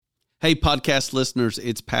Hey, podcast listeners,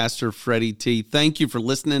 it's Pastor Freddie T. Thank you for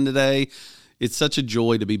listening today. It's such a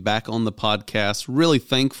joy to be back on the podcast. Really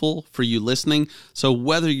thankful for you listening. So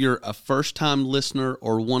whether you're a first-time listener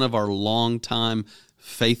or one of our long-time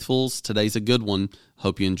faithfuls, today's a good one.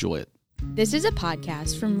 Hope you enjoy it. This is a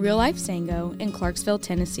podcast from Real Life Sango in Clarksville,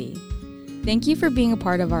 Tennessee. Thank you for being a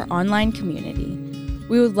part of our online community.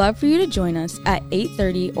 We would love for you to join us at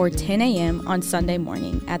 8:30 or 10 a.m. on Sunday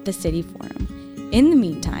morning at the City Forum. In the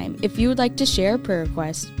meantime, if you would like to share a prayer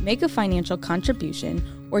request, make a financial contribution,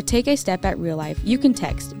 or take a step at Real Life, you can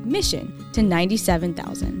text MISSION to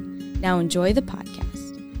 97,000. Now enjoy the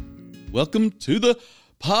podcast. Welcome to the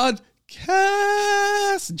podcast.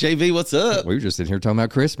 JV, what's up? We were just sitting here talking about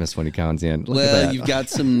Christmas when he comes in. Look at Well, that. you've got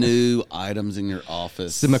some new items in your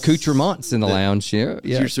office. Some accoutrements in the lounge.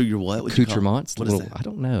 Yeah. So you're what? What'd you call it? Accoutrements. What is little, that? I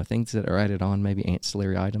don't know. Things that are added on, maybe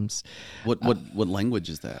ancillary items. What language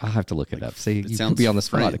is that? I'll have to look it up. See, it you sounds could be on the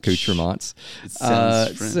spot. French. Accoutrements. It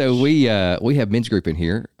sounds French. So we have men's group in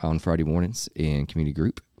here on Friday mornings in community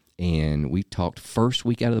group, and we talked first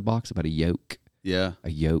week out of the box about a yoke. Yeah. A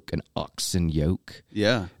yoke, an oxen yoke.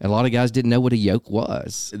 Yeah. And a lot of guys didn't know what a yoke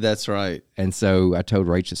was. That's right. And so I told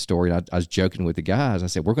Rach the story, and I was joking with the guys. I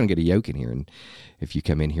said, we're going to get a yoke in here. And if you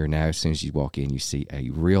come in here now, as soon as you walk in, you see a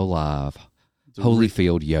real live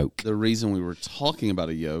Holyfield yoke. The reason we were talking about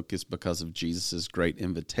a yoke is because of Jesus' great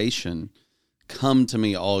invitation. Come to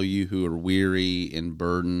me, all you who are weary and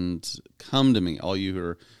burdened. Come to me, all you who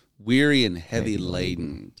are weary and heavy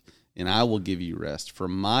laden, and I will give you rest. For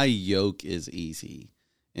my yoke is easy,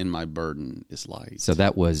 and my burden is light. So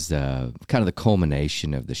that was kind of the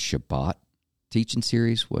culmination of the Shabbat teaching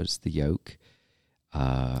series was the yoke.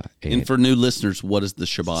 And for new listeners, what is the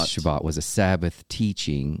Shabbat? Shabbat was a Sabbath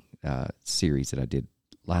teaching series that I did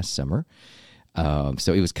last summer.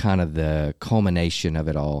 So it was kind of the culmination of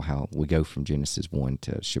it all, how we go from Genesis 1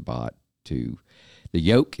 to Shabbat to the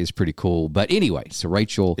yoke is pretty cool. But anyway, so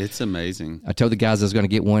Rachel... It's amazing. I told the guys I was going to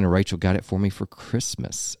get one, and Rachel got it for me for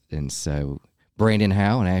Christmas. And so Brandon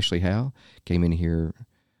Howe and Ashley Howe came in here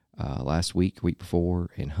last week before,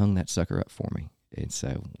 and hung that sucker up for me. And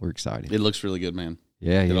so we're excited. It looks really good, man.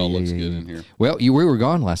 Yeah, It all looks good in here. Well, we were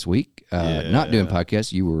gone last week, not doing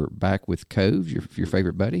podcasts. You were back with Cove, your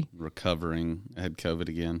favorite buddy. Recovering. I had COVID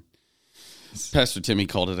again. Pastor Timmy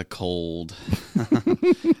called it a cold.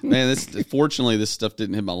 Man, fortunately, this stuff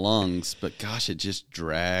didn't hit my lungs, but gosh, it just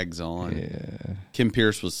drags on. Yeah. Kim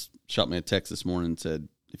Pierce shot me a text this morning and said,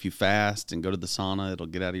 if you fast and go to the sauna, it'll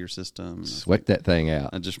get out of your system. Sweat that thing out.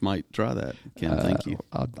 I just might try that. Kim, thank you.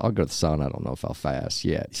 I'll go to the sauna. I don't know if I'll fast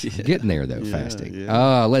yet. Getting there, though, fasting.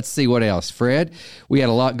 Yeah. Let's see what else. Fred, we had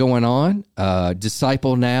a lot going on.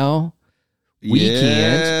 Disciple Now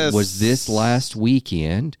weekend was this last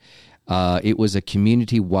weekend. It was a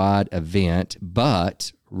community-wide event,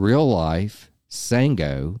 but Real Life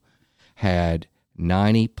Sango had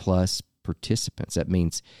 90-plus participants. That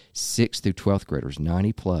means 6th through 12th graders,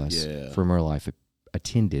 90-plus from Real Life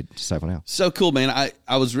attended Disciple Now. So cool, man.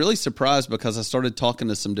 I was really surprised because I started talking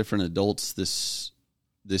to some different adults this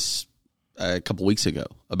a couple weeks ago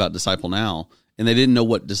about Disciple Now, and they didn't know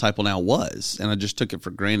what Disciple Now was, and I just took it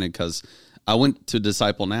for granted because I went to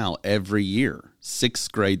Disciple Now every year,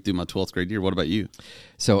 6th grade through my 12th grade year. What about you?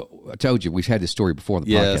 So I told you, we've had this story before on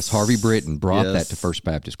the podcast. Harvey Britton brought that to First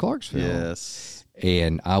Baptist Clarksville. Yes.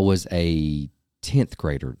 And I was a 10th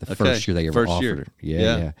grader the first year they ever offered it.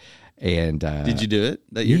 Yeah. And did you do it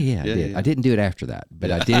that year? Yeah, I did. I didn't do it after that, but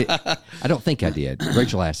I did. I don't think I did.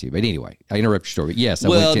 Rachel asked you, but anyway, I interrupt your story. But yes, I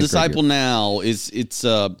went 10th Disciple grade year. Now it's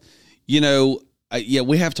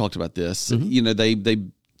we have talked about this. Mm-hmm. You know,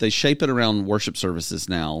 they shape it around worship services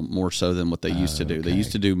now more so than what they used to do. Okay. They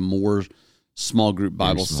used to do more small group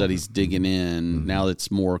Bible studies, digging in. Mm-hmm. Now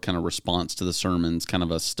it's more kind of response to the sermons, kind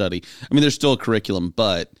of a study. I mean, there's still a curriculum,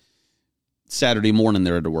 but Saturday morning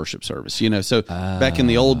they're at a worship service. You know, so back in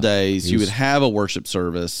the old days, you would have a worship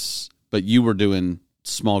service, but you were doing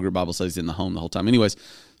small group Bible studies in the home the whole time. Anyways,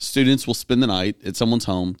 students will spend the night at someone's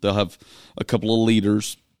home. They'll have a couple of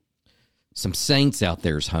leaders. Some saints out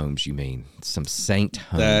there's homes, you mean? Some saint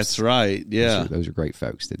homes. That's right. Yeah. Those are great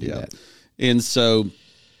folks that do that. And so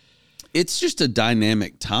it's just a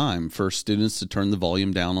dynamic time for students to turn the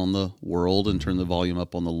volume down on the world and turn the volume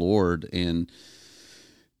up on the Lord. And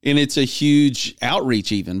it's a huge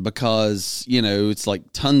outreach even because, you know, it's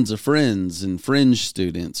like tons of friends and fringe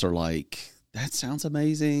students are like, that sounds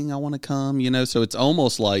amazing. I want to come, you know. So it's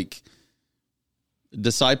almost like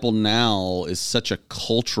Disciple Now is such a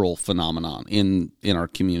cultural phenomenon in our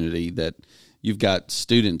community that you've got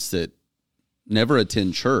students that never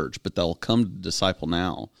attend church, but they'll come to Disciple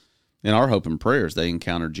Now. And our hope and prayer is they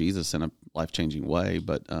encounter Jesus in life-changing way.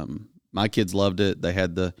 But my kids loved it. They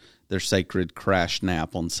had their sacred crash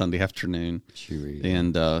nap on Sunday afternoon. Sure, yeah.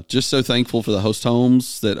 And just so thankful for the host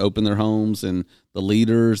homes that opened their homes and the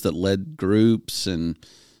leaders that led groups. And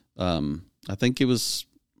I think it was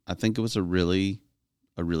a really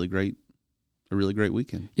great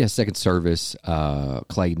weekend. Yeah, second service,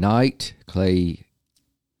 Clay Knight.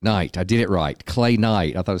 I did it right. Clay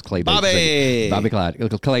Knight. I thought it was Clay Bobby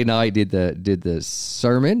Clyde. Clay Knight did the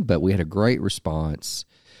sermon, but we had a great response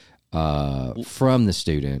from the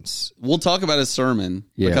students. We'll talk about his sermon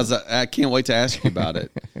because I can't wait to ask you about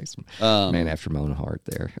it. Man after my own heart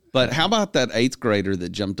there. But how about that 8th grader that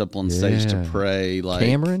jumped up on stage to pray? Like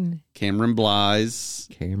Cameron Blythe.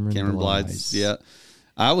 Cameron Blythe. Yeah.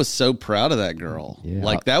 I was so proud of that girl. Yeah.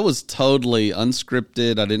 Like, that was totally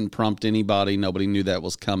unscripted. I didn't prompt anybody. Nobody knew that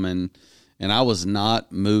was coming. And I was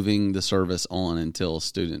not moving the service on until a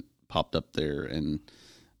student popped up there, and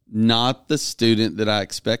not the student that I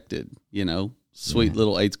expected, sweet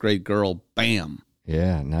little 8th grade girl. Bam.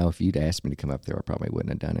 Yeah. No, if you'd asked me to come up there, I probably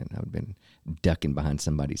wouldn't have done it. I would have been ducking behind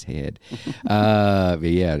somebody's head. But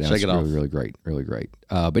yeah, that was really great. Really great.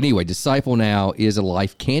 But anyway, Disciple Now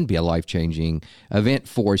can be a life-changing event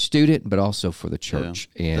for a student, but also for the church.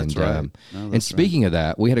 Yeah, and that's right. And speaking of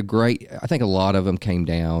that, we had I think a lot of them came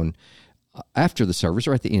down after the service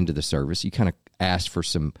or at the end of the service. You kind of asked for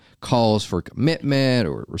some calls for commitment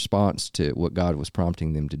or response to what God was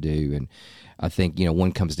prompting them to do. And I think,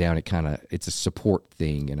 one comes down, it's a support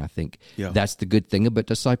thing. And I think that's the good thing about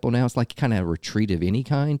Disciple Now. It's like kind of a retreat of any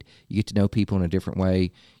kind. You get to know people in a different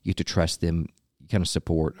way. You get to trust them, you kind of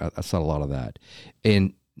support. I saw a lot of that.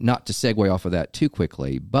 And not to segue off of that too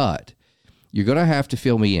quickly, but you're going to have to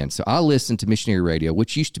fill me in. So I listen to Missionary Radio,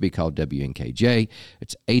 which used to be called WNKJ.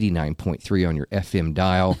 It's 89.3 on your FM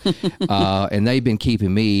dial. And they've been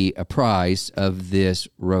keeping me apprised of this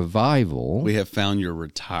revival. We have found your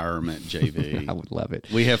retirement, JV. I would love it.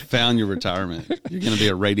 We have found your retirement. You're going to be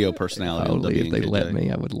a radio personality on WNKJ. If they let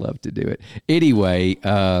me, I would love to do it. Anyway,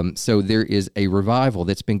 so there is a revival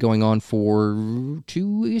that's been going on for 3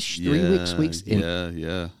 weeks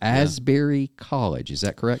in Asbury College. Is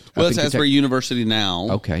that correct? Well, it's Asbury University now.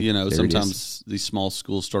 Okay. Sometimes these small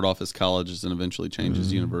schools start off as colleges and eventually change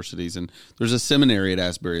as universities. And there's a seminary at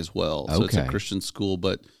Asbury as well. So it's a Christian school,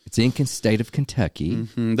 but it's in the state of Kentucky.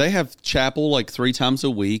 Mm-hmm. They have chapel like 3 times a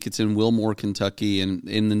week. It's in Wilmore, Kentucky. And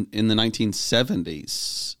in the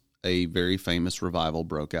 1970s, a very famous revival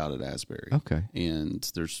broke out at Asbury. Okay.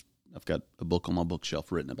 And I've got a book on my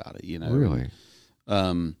bookshelf written about it, Really?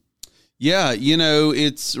 Yeah,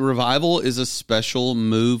 revival is a special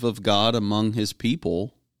move of God among his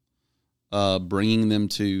people, bringing them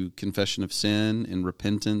to confession of sin and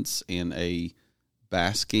repentance and a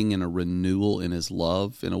basking and a renewal in his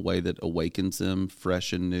love in a way that awakens them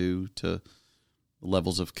fresh and new to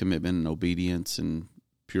levels of commitment and obedience and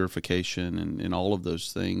purification and all of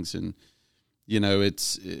those things. And,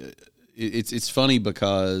 it's funny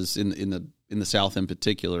because in the South in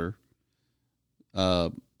particular,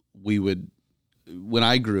 when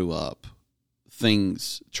I grew up,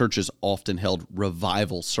 churches often held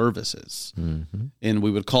revival services, and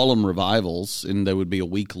we would call them revivals, and they would be a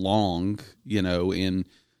week long, and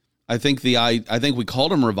I think we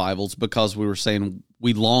called them revivals because we were saying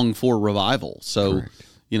we long for revival. So,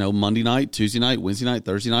 correct. Monday night, Tuesday night, Wednesday night,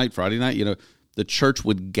 Thursday night, Friday night, the church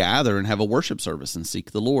would gather and have a worship service and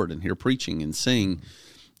seek the Lord and hear preaching and sing,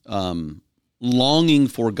 longing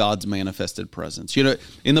for God's manifested presence.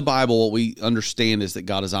 In the Bible, what we understand is that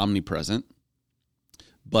God is omnipresent,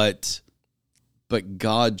 but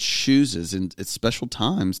God chooses at special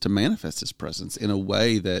times to manifest his presence in a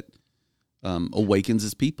way that awakens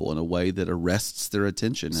his people, in a way that arrests their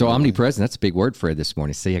attention. So omnipresent, that's a big word, Fred, this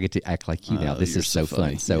morning. See, I get to act like you now. This is so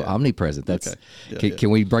fun. So omnipresent, that's okay.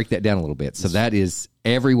 Can we break that down a little bit? So that is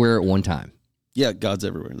everywhere at one time. Yeah, God's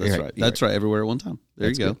everywhere. That's right. That's right. Everywhere at one time. There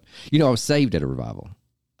you go. Good. I was saved at a revival.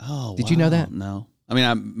 Oh, did you know that? No. I mean,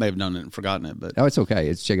 I may have known it and forgotten it, but it's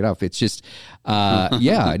okay. Check it off. It's just,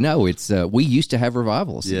 it's we used to have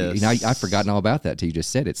revivals. Yes. I've forgotten all about that till you just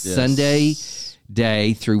said it. Yes. Sunday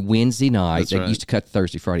day through Wednesday night. That's they right. used to cut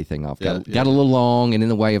Thursday, Friday thing off. Got a little long and in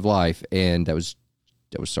the way of life, and that was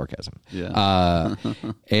sarcasm. Yeah.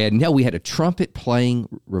 And no, we had a trumpet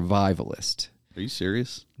playing revivalist. Are you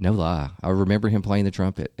serious? No lie. I remember him playing the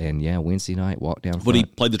trumpet, and Wednesday night, walk down front. Would he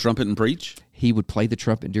play the trumpet and preach? He would play the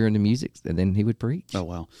trumpet during the music, and then he would preach. Oh,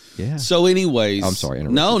 wow. Yeah. So anyways. I'm sorry.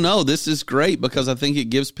 No, this is great because I think it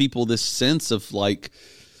gives people this sense of like,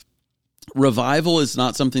 revival is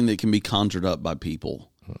not something that can be conjured up by people.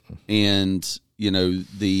 And,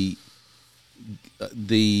 the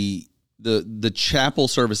the chapel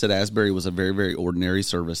service at Asbury was a very, very ordinary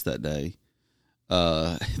service that day.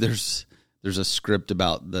 There's a script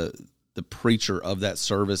about the preacher of that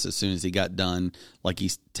service. As soon as he got done, like he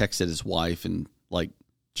texted his wife and like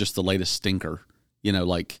just the latest stinker,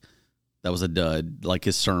 like that was a dud, like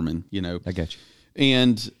his sermon, I got you.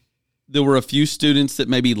 And there were a few students that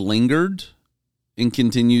maybe lingered and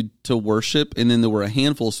continued to worship. And then there were a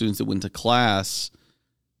handful of students that went to class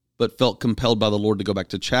but felt compelled by the Lord to go back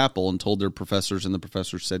to chapel and told their professors, and the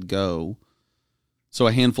professors said go. So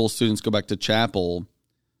a handful of students go back to chapel,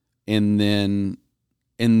 and then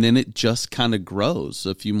it just kind of grows.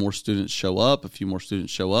 A few more students show up, and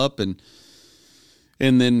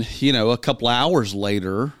then, a couple hours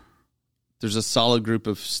later, there's a solid group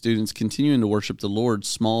of students continuing to worship the Lord,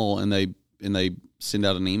 small, and they send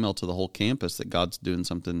out an email to the whole campus that God's doing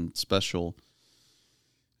something special.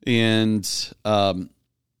 And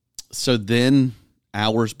so then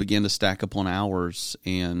hours began to stack upon hours,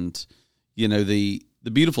 and the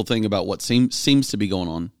beautiful thing about what seems to be going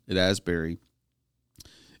on at Asbury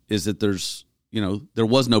is that there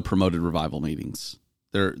was no promoted revival meetings.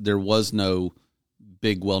 There was no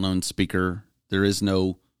big well-known speaker. There's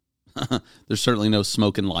certainly no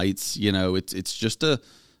smoke and lights. It's just a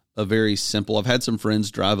very simple. I've had some friends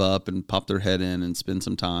drive up and pop their head in and spend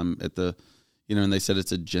some time at the, and they said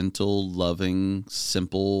it's a gentle, loving,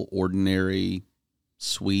 simple, ordinary,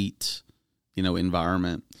 sweet,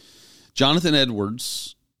 environment. Jonathan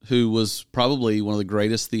Edwards, who was probably one of the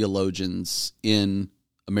greatest theologians in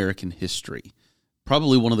American history,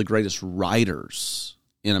 probably one of the greatest writers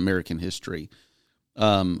in American history,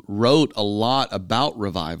 wrote a lot about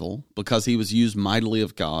revival because he was used mightily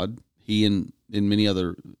of God. He and many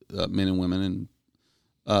other men and women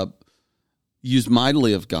used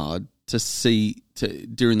mightily of God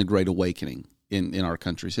during the Great Awakening in our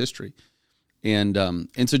country's history. And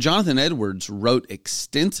so Jonathan Edwards wrote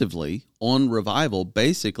extensively on revival,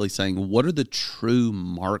 basically saying, what are the true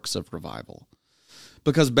marks of revival?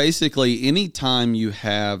 Because basically any time you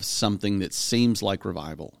have something that seems like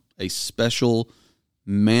revival, a special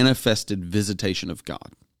manifested visitation of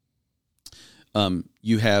God,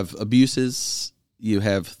 you have abuses, you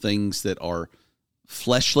have things that are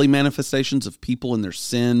fleshly manifestations of people in their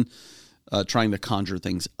sin, trying to conjure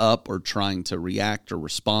things up or trying to react or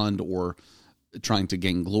respond or trying to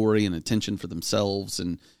gain glory and attention for themselves,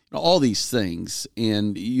 and all these things.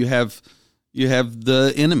 And you have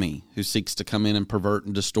the enemy who seeks to come in and pervert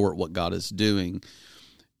and distort what God is doing.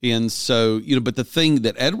 And so, but the thing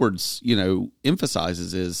that Edwards,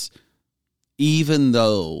 emphasizes is, even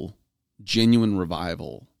though genuine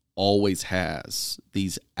revival always has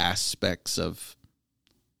these aspects of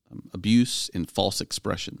abuse and false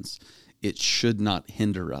expressions, it should not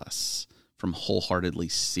hinder us from wholeheartedly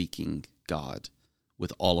seeking God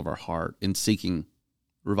with all of our heart and seeking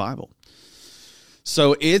revival.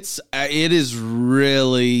 So it is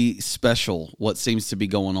really special what seems to be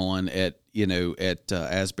going on at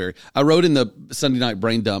Asbury. I wrote in the Sunday night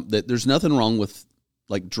brain dump that there's nothing wrong with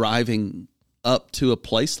like driving up to a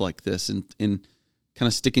place like this and kind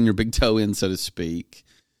of sticking your big toe in, so to speak.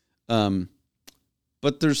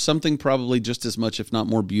 But there's something probably just as much, if not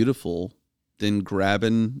more beautiful, than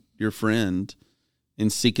grabbing your friend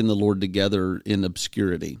and seeking the Lord together in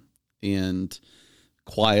obscurity and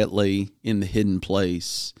quietly in the hidden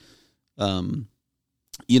place.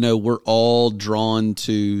 We're all drawn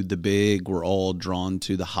to the big, we're all drawn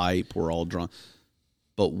to the hype, we're all drawn.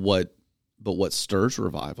 But what stirs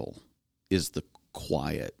revival is the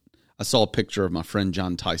quiet. I saw a picture of my friend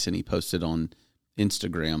John Tyson. He posted on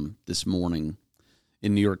Instagram this morning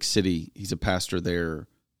in New York City. He's a pastor there.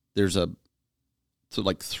 So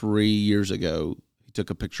like 3 years ago, he took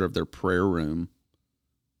a picture of their prayer room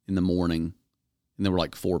in the morning, and there were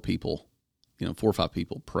like 4 or 5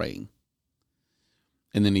 people praying.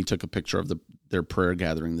 And then he took a picture of their prayer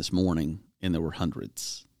gathering this morning, and there were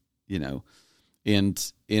hundreds, and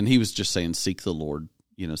he was just saying, seek the Lord,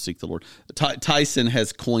 seek the Lord. Tyson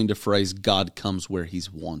has coined a phrase, God comes where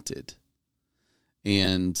he's wanted.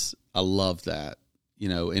 And I love that,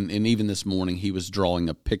 and even this morning he was drawing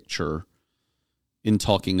a picture in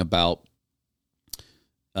talking about,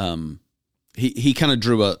 he kind of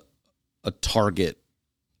drew a target,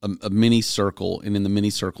 a mini circle, and in the mini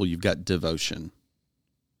circle you've got devotion.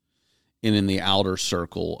 And in the outer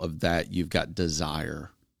circle of that, you've got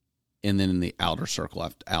desire. And then in the outer circle,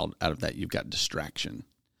 out of that, you've got distraction.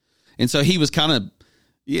 And so he was kind of,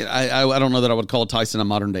 I don't know that I would call Tyson a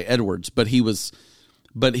modern day Edwards, but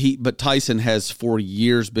Tyson has for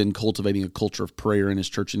years been cultivating a culture of prayer in his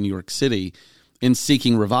church in New York City and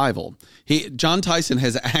seeking revival. John Tyson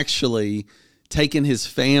has actually taken his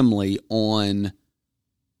family on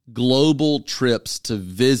global trips to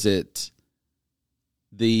visit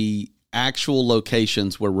the actual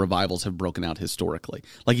locations where revivals have broken out historically.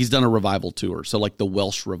 Like he's done a revival tour. So like the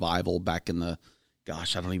Welsh revival back in the, I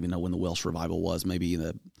don't even know when the Welsh revival was, maybe in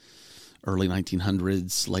the early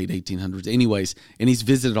 1900s, late 1800s. Anyways, and he's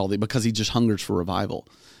visited all the, because he just hungers for revival.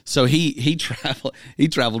 So he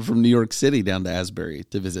traveled from New York City down to Asbury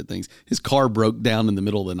to visit things. His car broke down in the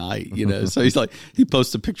middle of the night, So he's like, he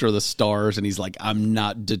posts a picture of the stars and he's like, I'm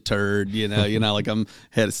not deterred, like I'm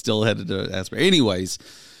still headed to Asbury. Anyways,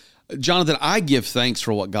 Jonathan, I give thanks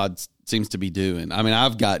for what God seems to be doing. I mean,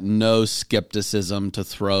 I've got no skepticism to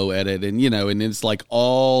throw at it, and and it's like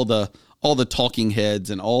all the talking heads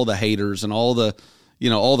and all the haters and all the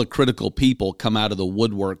all the critical people come out of the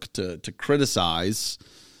woodwork to criticize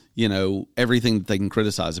everything that they can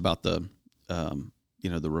criticize about the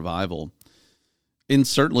the revival. And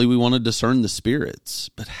certainly we want to discern the spirits,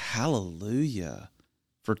 but hallelujah,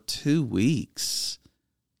 for 2 weeks,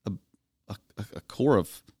 a core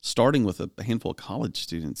of, starting with a handful of college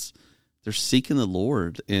students, they're seeking the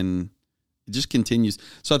Lord, and it just continues.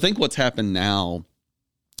 So I think what's happened now,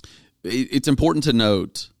 it's important to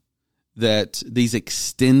note that these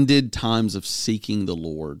extended times of seeking the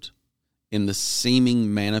Lord in the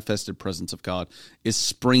seeming manifested presence of God is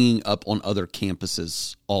springing up on other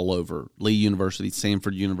campuses all over. Lee University,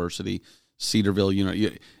 Samford University, Cedarville,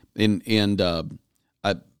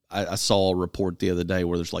 I saw a report the other day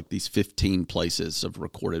where there's like these 15 places of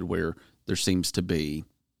recorded where there seems to be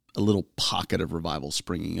a little pocket of revival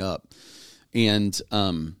springing up. And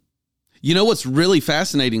what's really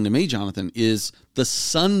fascinating to me, Jonathan, is the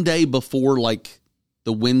Sunday before like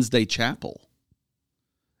the Wednesday chapel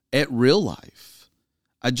at Real Life,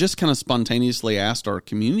 I just kind of spontaneously asked our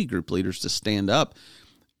community group leaders to stand up,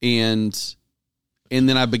 and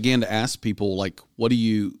then I began to ask people like,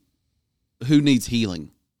 who needs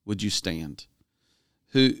healing? Would you stand?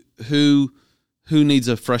 Who needs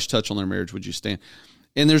a fresh touch on their marriage? Would you stand?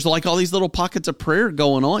 And there's like all these little pockets of prayer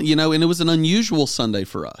going on, and it was an unusual Sunday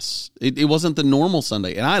for us. It wasn't the normal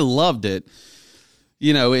Sunday, and I loved it,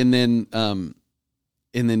 and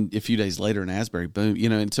then a few days later in Asbury, boom,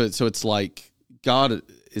 and so it's like God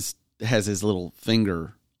has his little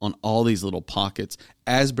finger on all these little pockets.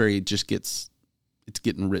 Asbury it's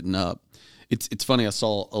getting written up. It's funny. I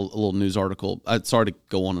saw a little news article. Sorry to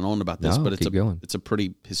go on and on about this, but it's a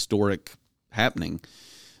pretty historic happening.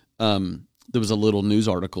 There was a little news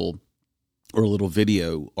article or a little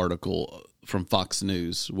video article from Fox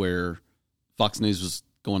News where Fox News was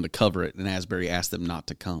going to cover it, and Asbury asked them not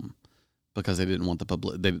to come because they didn't want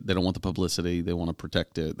the they don't want the publicity. They want to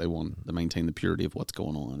protect it. They want to maintain the purity of what's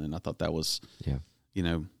going on. And I thought that was,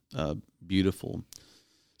 beautiful.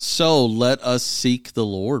 So let us seek the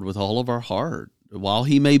Lord with all of our heart while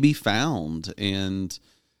he may be found. And,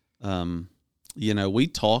 we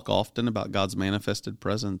talk often about God's manifested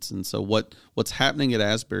presence. And so what's happening at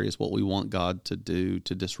Asbury is what we want God to do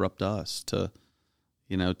to disrupt us, to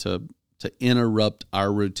interrupt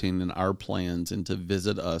our routine and our plans, and to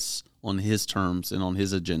visit us on his terms and on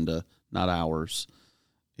his agenda, not ours.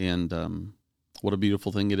 And what a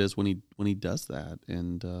beautiful thing it is when he does that.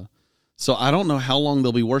 And so I don't know how long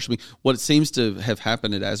they'll be worshiping. What seems to have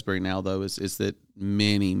happened at Asbury now, though, is that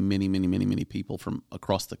many, many, many, many, many people from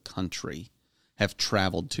across the country have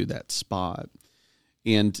traveled to that spot.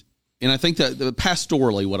 And I think that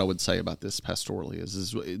pastorally, what I would say about this pastorally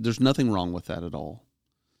is there's nothing wrong with that at all.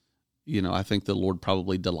 I think the Lord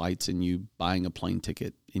probably delights in you buying a plane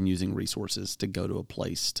ticket and using resources to go to a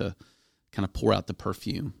place to kind of pour out the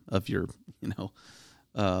perfume of your,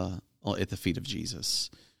 at the feet of Jesus.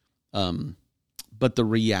 But the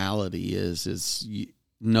reality is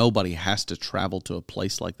nobody has to travel to a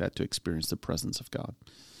place like that to experience the presence of God.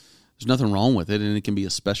 There's nothing wrong with it, and it can be a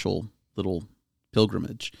special little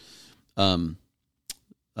pilgrimage. But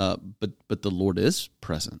the Lord is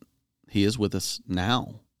present. He is with us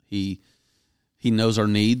now. He knows our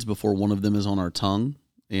needs before one of them is on our tongue,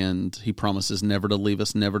 and he promises never to leave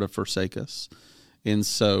us, never to forsake us. And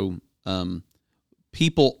so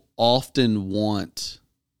people often want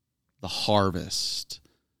the harvest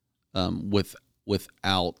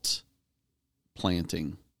without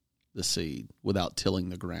planting the seed, without tilling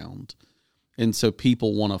the ground. And so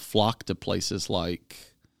people want to flock to places like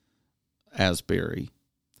Asbury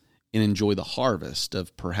and enjoy the harvest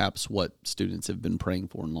of perhaps what students have been praying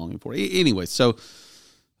for and longing for. Anyway, so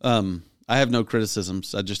I have no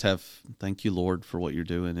criticisms. I just have thank you, Lord, for what you're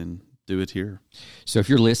doing, and do it here. So if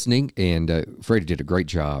you're listening, and Freddie did a great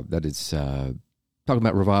job, that is talking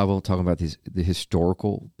about revival, talking about the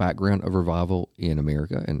historical background of revival in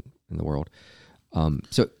America and in the world.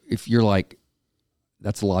 So if you're like,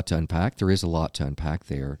 that's a lot to unpack, there is a lot to unpack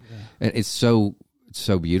there. Yeah. And it's so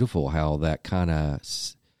beautiful how that kind of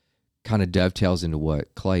dovetails into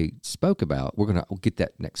what Clay spoke about. We'll get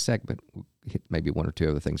that next segment. We'll hit maybe one or two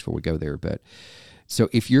other things before we go there. But so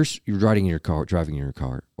if you're riding in your car, driving in your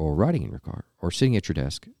car, or riding in your car, or sitting at your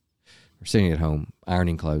desk, or sitting at home,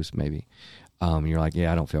 ironing clothes maybe, you're like,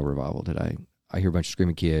 I don't feel revival today. I hear a bunch of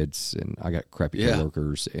screaming kids, and I got crappy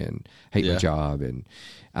coworkers, and hate my job, and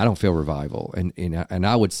I don't feel revival. And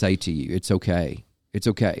I would say to you, it's okay. It's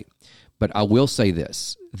okay. But I will say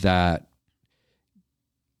this, that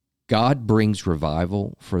God brings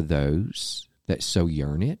revival for those that so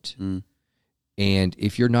yearn it. Mm. And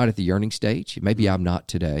if you're not at the yearning stage, maybe I'm not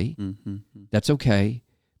today, that's okay.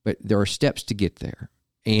 But there are steps to get there.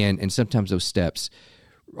 And sometimes those steps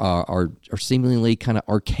are seemingly kind of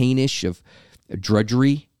arcanish of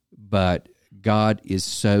drudgery, but God is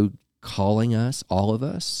so calling us, all of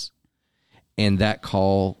us, and that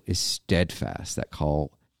call is steadfast. That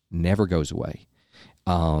call never goes away.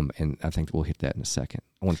 And I think we'll hit that in a second.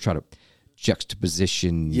 I want to try to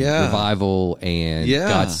juxtaposition revival and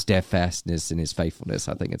God's steadfastness and his faithfulness.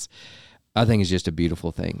 I think it's just a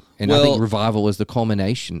beautiful thing. And I think revival is the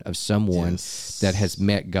culmination of someone that has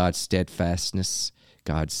met God's steadfastness,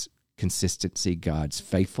 God's consistency, God's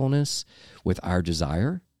faithfulness with our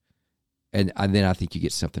desire. And then I think you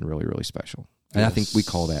get something really, really special. And I think we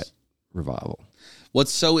call that revival.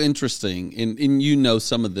 What's so interesting, and you know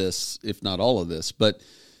some of this, if not all of this, but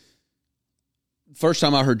first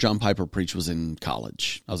time I heard John Piper preach was in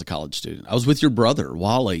college. I was a college student. I was with your brother,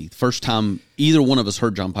 Wally. First time either one of us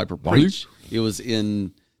heard John Piper preach. It was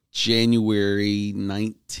in January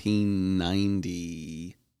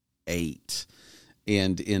 1998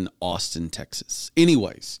 and in Austin, Texas.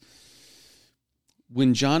 Anyways,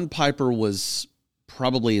 when John Piper was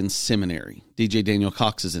probably in seminary, DJ Daniel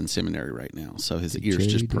Cox is in seminary right now, so his ears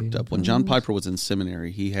just perked up. When John Piper was in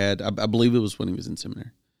seminary, he had, I believe it was when he was in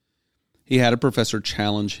seminary, he had a professor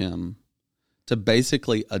challenge him to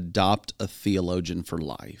basically adopt a theologian for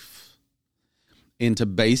life and to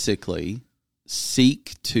basically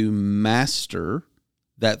seek to master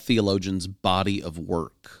that theologian's body of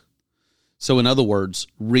work. So in other words,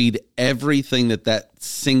 read everything that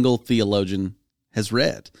single theologian has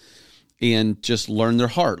read and just learn their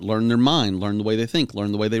heart, learn their mind, learn the way they think,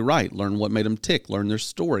 learn the way they write, learn what made them tick, learn their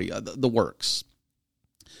story, the works.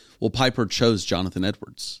 Well, Piper chose Jonathan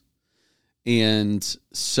Edwards. And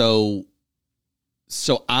so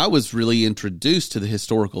I was really introduced to the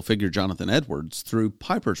historical figure Jonathan Edwards through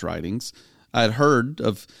Piper's writings. I had heard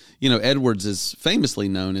of, Edwards is famously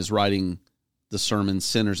known as writing the sermon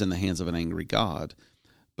Sinners in the Hands of an Angry God.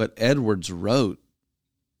 But Edwards wrote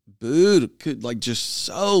just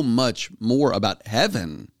so much more about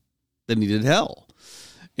heaven than he did hell.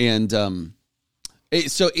 And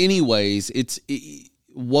so anyways, it's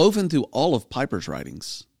woven through all of Piper's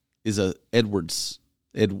writings is a Edwardian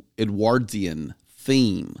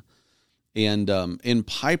theme. And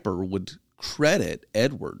Piper would credit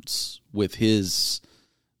Edwards with his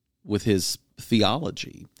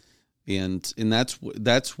theology. And that's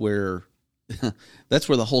where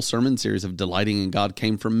the whole sermon series of Delighting in God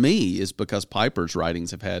came from me, is because Piper's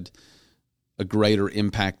writings have had a greater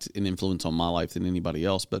impact and influence on my life than anybody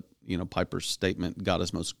else. But, Piper's statement, God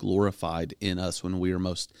is most glorified in us when we are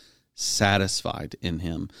most satisfied in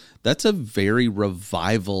him. That's a very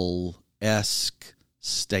revival-esque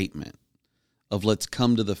statement of let's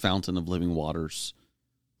come to the fountain of living waters.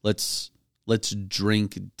 Let's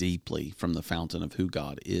drink deeply from the fountain of who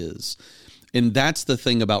God is. And that's the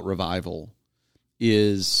thing about revival,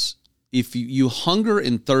 is if you hunger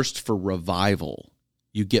and thirst for revival,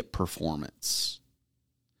 you get performance.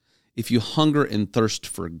 If you hunger and thirst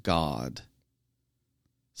for God,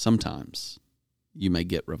 sometimes you may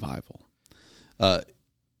get revival. And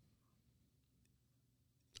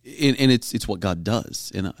it's what God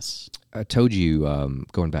does in us. I told you,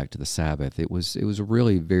 going back to the Sabbath, it was a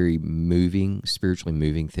really very moving, spiritually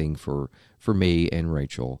moving thing for me and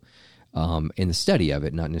Rachel, in the study of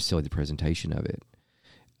it, not necessarily the presentation of it.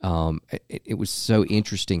 It was so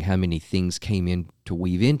interesting how many things came in to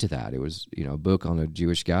weave into that. It was, a book on a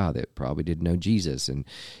Jewish guy that probably didn't know Jesus, and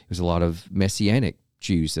it was a lot of Messianic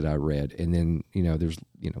Jews that I read, and then there's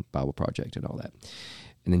Bible Project and all that,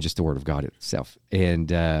 and then just the Word of God itself,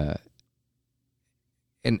 and I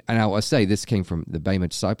will say this came from the Bema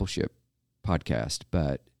Discipleship podcast,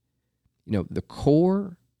 but the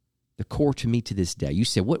core to me to this day. You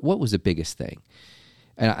said what was the biggest thing,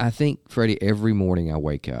 and I think, Freddie, every morning I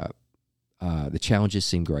wake up, the challenges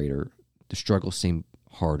seem greater, the struggles seem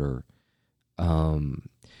harder,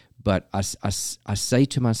 But I say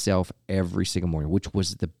to myself every single morning, which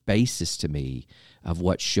was the basis to me of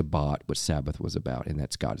what Shabbat, what Sabbath was about, and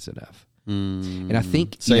that's God is enough. And I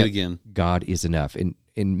think say it again. God is enough. And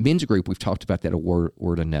in men's group, we've talked about that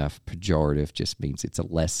word enough. Pejorative just means it's a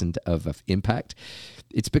lesson of impact.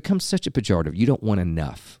 It's become such a pejorative. You don't want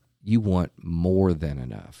enough. You want more than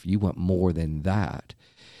enough. You want more than that.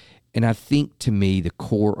 And I think to me, the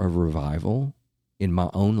core of revival in my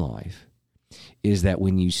own life is that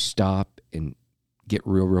when you stop and get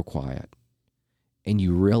real quiet and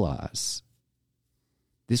you realize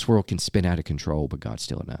this world can spin out of control, but God's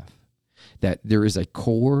still enough. That there is a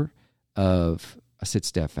core of, I said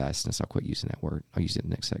steadfastness, I'll quit using that word. I'll use it in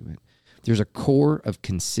the next segment. There's a core of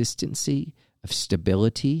consistency, of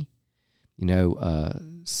stability. You know,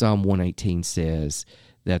 Psalm 118 says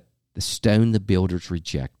that the stone the builders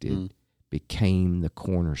rejected became the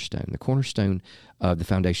cornerstone of the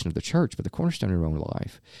foundation of the church, but the cornerstone in our own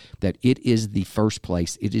life, that it is the first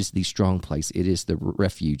place, it is the strong place, it is the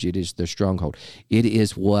refuge, it is the stronghold. It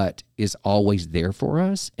is what is always there for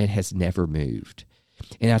us and has never moved.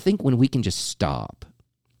 And I think when we can just stop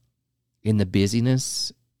in the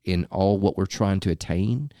busyness, in all what we're trying to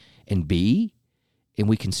attain and be, and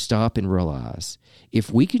we can stop and realize, if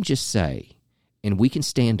we can just say, and we can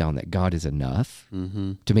stand on that God is enough,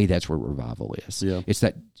 to me, that's where revival is. Yeah. It's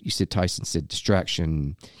that, Tyson said,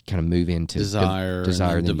 distraction, kind of move into desire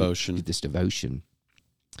and devotion. This devotion.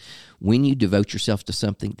 When you devote yourself to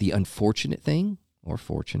something, the unfortunate thing, or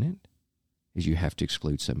fortunate, is you have to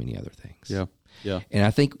exclude so many other things. Yeah. And I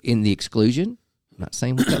think in the exclusion, I'm not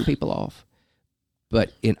saying we cut people off,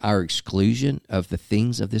 but in our exclusion of the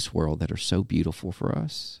things of this world that are so beautiful for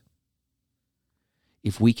us,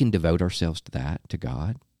 if we can devote ourselves to that, to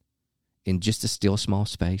God, in just a still small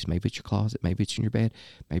space, maybe it's your closet, maybe it's in your bed,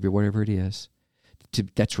 maybe whatever it is,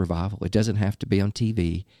 that's revival. It doesn't have to be on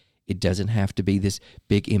TV. It doesn't have to be this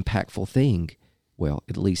big impactful thing. Well,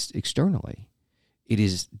 at least externally. It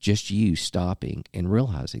is just you stopping and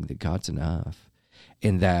realizing that God's enough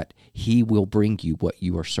and that He will bring you what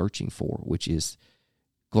you are searching for, which is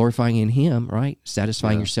glorifying in Him, right?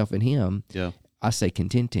 Satisfying yourself in Him. Yeah. I say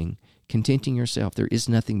contenting yourself. There is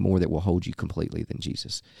nothing more that will hold you completely than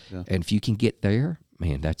Jesus. Yeah. And if you can get there,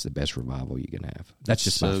 man, that's the best revival you can have. That's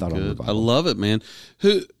just my thought on revival. I love it, man.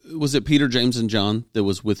 Who was it? Peter, James, and John that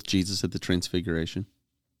was with Jesus at the Transfiguration?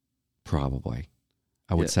 Probably.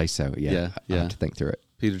 I would say so. Yeah. I have to think through it.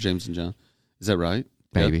 Peter, James, and John. Is that right?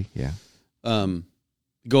 Maybe. Yeah.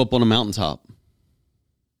 Go up on a mountaintop,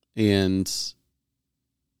 and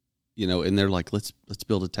and they're like, let's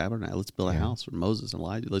build a tabernacle, let's build a house for Moses and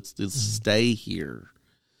Elijah, let's stay here.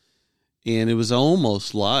 And it was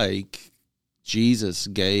almost like Jesus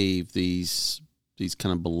gave these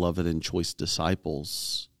kind of beloved and choice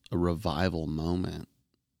disciples a revival moment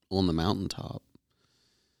on the mountaintop.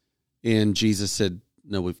 And Jesus said,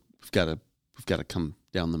 no, we've got to come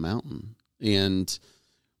down the mountain. And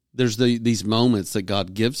there's these moments that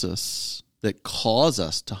God gives us that cause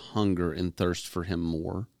us to hunger and thirst for Him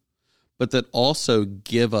more, but that also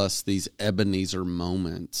give us these Ebenezer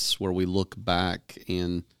moments where we look back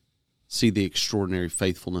and see the extraordinary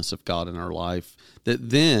faithfulness of God in our life, that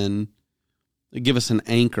then give us an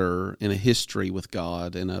anchor in a history with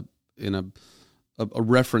God and a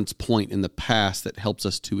reference point in the past that helps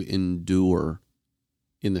us to endure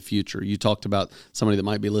in the future. You talked about somebody that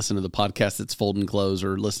might be listening to the podcast that's folding clothes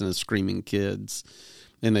or listening to screaming kids,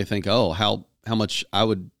 and they think, oh, how much I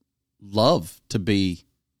would love to be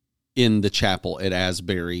in the chapel at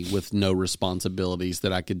Asbury with no responsibilities,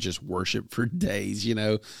 that I could just worship for days,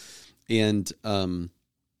 And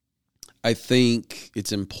I think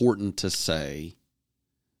it's important to say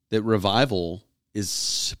that revival is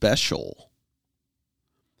special,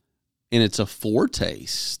 and it's a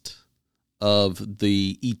foretaste of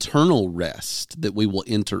the eternal rest that we will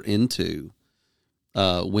enter into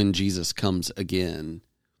when Jesus comes again.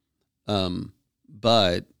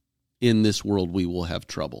 But in this world, we will have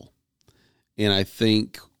trouble. And I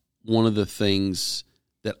think one of the things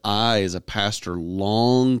that I, as a pastor,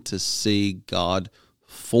 long to see God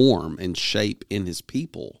form and shape in His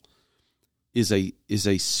people is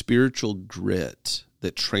a spiritual grit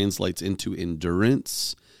that translates into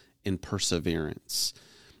endurance and perseverance,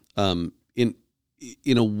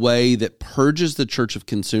 in a way that purges the church of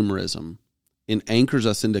consumerism and anchors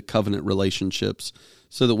us into covenant relationships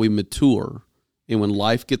so that we mature. And when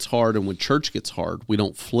life gets hard and when church gets hard, we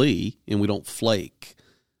don't flee and we don't flake,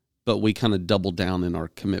 but we kind of double down in our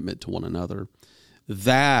commitment to one another.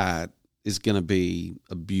 That is going to be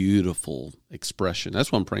a beautiful expression.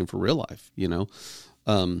 That's why I'm praying for real life,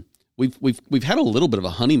 we've had a little bit of a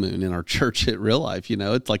honeymoon in our church at Real Life.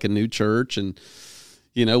 It's like a new church, and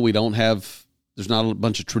we don't have. There's not a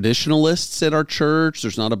bunch of traditionalists at our church.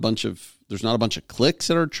 There's not a bunch of cliques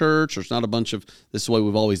at our church. There's not a bunch of this is the way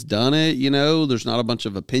we've always done it. There's not a bunch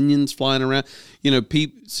of opinions flying around.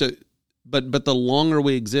 But the longer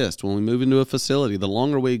we exist, when we move into a facility, the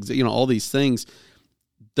longer we exist, all these things,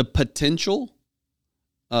 the potential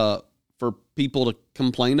for people to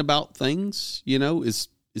complain about things, is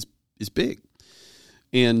big.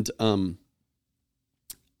 And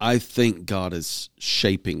I think God is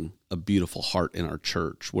shaping a beautiful heart in our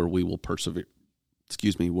church where we will persevere.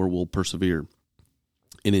 Where we'll persevere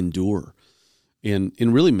and endure and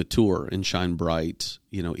really mature and shine bright,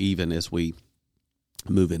 even as we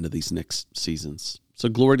move into these next seasons. So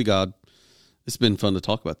glory to God. It's been fun to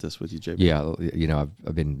talk about this with you, JB. Yeah,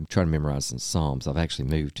 I've been trying to memorize some Psalms. I've actually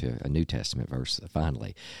moved to a New Testament verse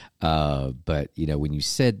finally. But, when you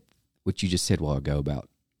said what you just said a while ago about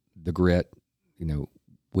the grit,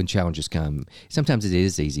 when challenges come, sometimes it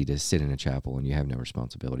is easy to sit in a chapel and you have no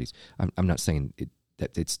responsibilities. I'm not saying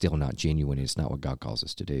that it's still not genuine. It's not what God calls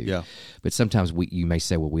us to do. Yeah. But sometimes you may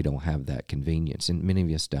say, well, we don't have that convenience, and many of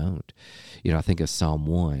us don't. I think of Psalm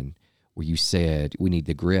 1 where you said we need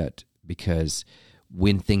the grit because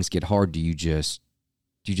when things get hard, do you just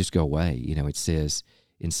go away? It says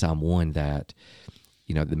in Psalm 1 that,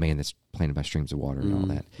 the man that's planted by streams of water and all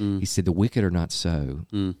that, he said, the wicked are not so.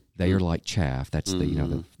 They are like chaff. That's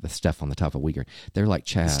the stuff on the top of wheat grain. They're like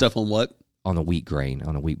chaff. Stuff on what? On the wheat grain,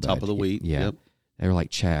 on a wheat bud. Top of the wheat. Yeah. Yep. They're like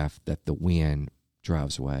chaff that the wind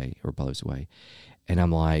drives away or blows away. And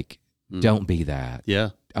I'm like, don't be that. Yeah.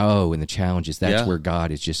 Oh, and the challenges, that's where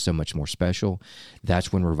God is just so much more special.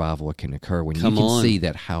 That's when revival can occur, when you can see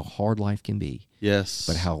that how hard life can be. Yes.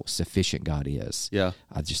 But how sufficient God is. Yeah.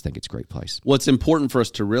 I just think it's a great place. What's important for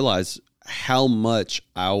us to realize how much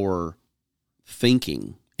our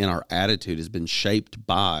thinking and our attitude has been shaped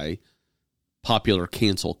by popular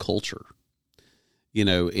cancel culture.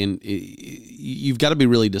 And you've got to be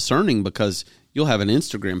really discerning because you'll have an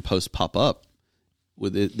Instagram post pop up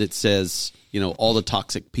with it that says, all the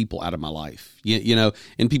toxic people out of my life,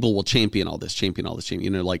 and people will champion all this,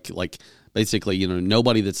 like basically,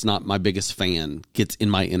 nobody that's not my biggest fan gets in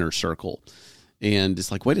my inner circle. And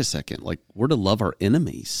it's like, wait a second, like we're to love our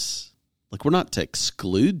enemies. Like we're not to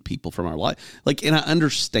exclude people from our life. Like, and I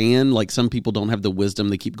understand like some people don't have the wisdom.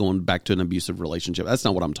 They keep going back to an abusive relationship. That's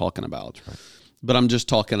not what I'm talking about. Right. But I'm just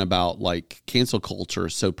talking about like cancel culture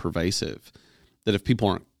is so pervasive that if people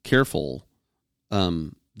aren't careful,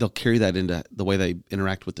 they'll carry that into the way they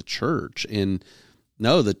interact with the church. And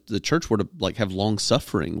no, the church were to like have long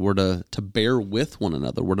suffering. We're to bear with one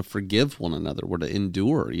another. We're to forgive one another. We're to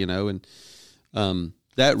endure, and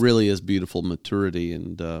that really is beautiful maturity.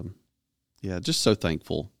 And just so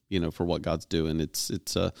thankful, for what God's doing. It's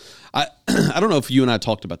I don't know if you and I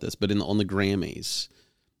talked about this, but on the Grammys,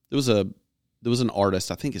 there was an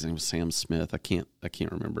artist, I think his name was Sam Smith. I can't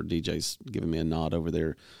remember. DJ's giving me a nod over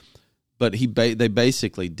there. But they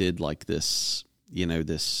basically did like this,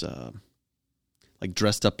 like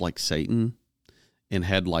dressed up like Satan and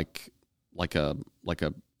had like a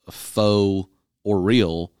faux or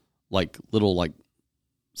real like little like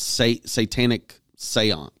satanic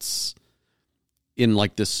seance in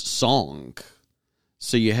like this song.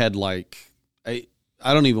 So you had like I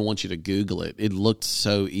don't even want you to Google it. It looked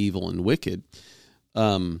so evil and wicked.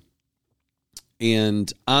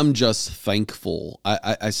 And I'm just thankful.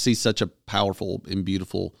 I see such a powerful and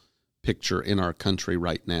beautiful picture in our country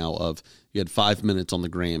right now of you had 5 minutes on the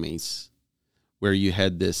Grammys where you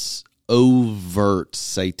had this overt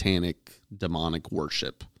satanic demonic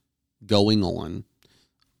worship going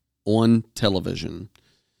on television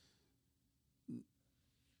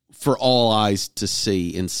for all eyes to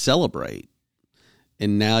see and celebrate.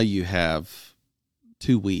 And now you have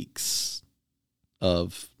 2 weeks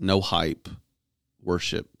of no hype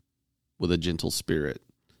worship with a gentle spirit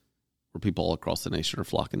where people all across the nation are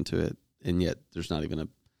flocking to it. And yet there's not even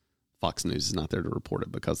Fox News is not there to report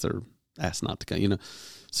it because they're asked not to go,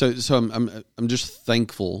 So I'm just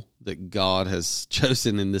thankful that God has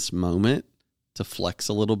chosen in this moment to flex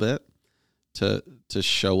a little bit, to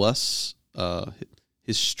show us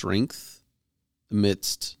his strength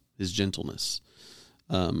amidst his gentleness.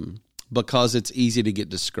 Because it's easy to get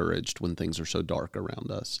discouraged when things are so dark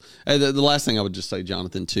around us. And the last thing I would just say,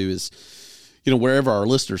 Jonathan, too, is, wherever our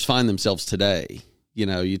listeners find themselves today,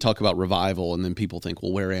 you talk about revival and then people think,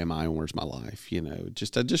 well, where am I and where's my life?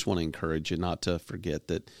 I just want to encourage you not to forget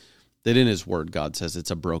that in his word, God says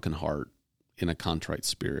it's a broken heart and a contrite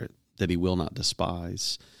spirit that he will not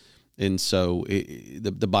despise. And so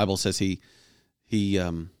the Bible says he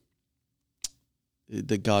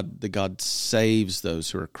that God saves those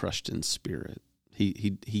who are crushed in spirit.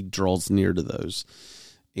 He draws near to those.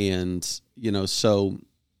 And, so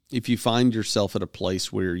if you find yourself at a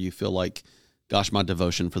place where you feel like, gosh, my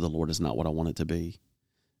devotion for the Lord is not what I want it to be,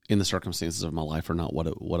 and the circumstances of my life are not what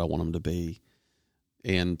I want them to be,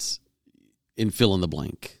 and fill in the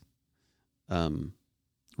blank,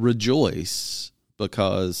 rejoice,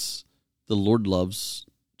 because the Lord loves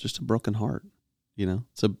just a broken heart,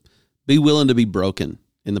 So be willing to be broken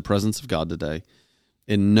in the presence of God today,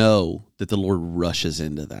 and know that the Lord rushes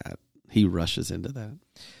into that. He rushes into that.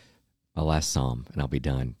 My last psalm, and I'll be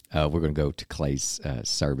done. We're going to go to Clay's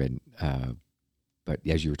sermon, but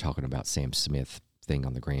as you were talking about Sam Smith thing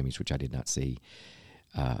on the Grammys, which I did not see,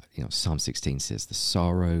 Psalm 16 says, "The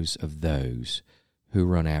sorrows of those who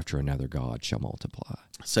run after another God shall multiply."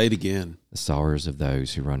 Say it again. The sorrows of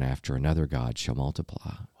those who run after another God shall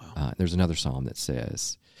multiply. Wow. There's another psalm that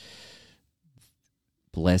says,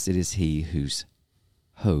 "Blessed is he whose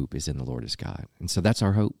hope is in the Lord his God." And so that's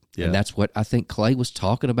our hope. Yeah. And that's what I think Clay was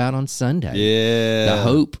talking about on Sunday. Yeah. The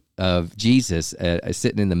hope of Jesus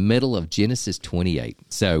sitting in the middle of Genesis 28.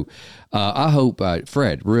 So I hope,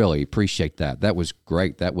 Fred, really appreciate that. That was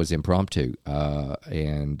great. That was impromptu.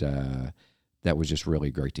 And that was just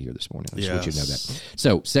really great to hear this morning. I just want you to know that.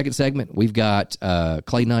 So second segment, we've got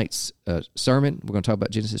Clay Knight's sermon. We're going to talk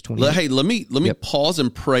about Genesis 28. Hey, let me pause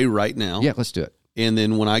and pray right now. Yeah, let's do it. And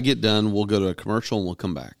then when I get done, we'll go to a commercial and we'll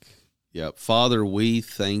come back. Yeah. Father, we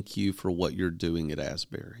thank you for what you're doing at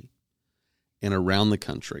Asbury and around the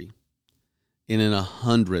country and in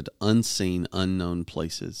 100 unseen, unknown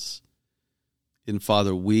places. And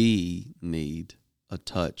Father, we need a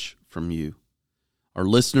touch from you. Our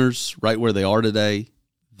listeners, right where they are today,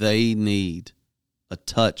 they need a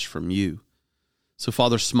touch from you. So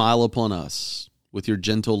Father, smile upon us with your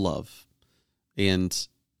gentle love and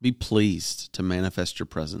be pleased to manifest your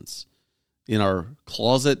presence in our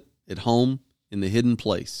closet, at home, in the hidden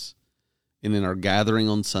place, and in our gathering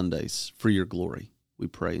on Sundays for your glory. We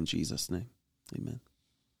pray in Jesus' name. Amen.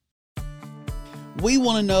 We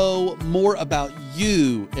want to know more about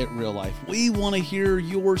you at Real Life. We want to hear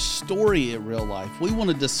your story at Real Life. We want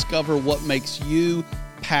to discover what makes you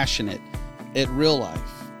passionate at Real Life.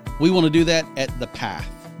 We want to do that at The Path.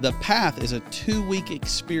 The Path is a 2-week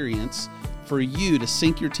experience for you to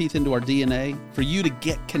sink your teeth into our DNA, for you to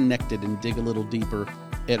get connected and dig a little deeper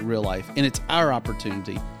at Real Life. And it's our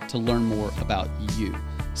opportunity to learn more about you.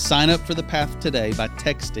 Sign up for The Path today by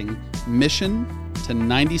texting MISSION to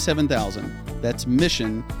 97,000. That's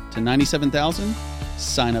MISSION to 97,000.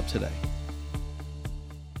 Sign up today.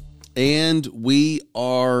 And we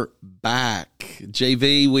are back.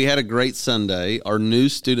 JV, we had a great Sunday. Our new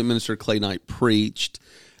student minister, Clay Knight, preached.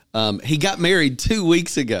 He got married 2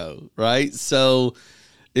 weeks ago, right? So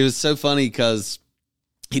it was so funny because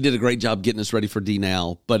he did a great job getting us ready for D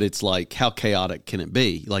Now, but it's like, how chaotic can it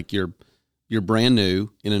be? Like you're brand new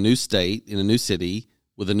in a new state, in a new city,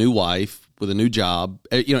 with a new wife, with a new job.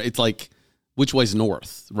 It's like, which way's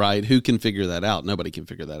north, right? Who can figure that out? Nobody can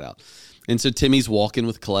figure that out. And so Timmy's walking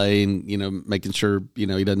with Clay and, making sure, he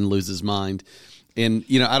doesn't lose his mind. And,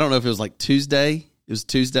 I don't know if it was like Tuesday. It was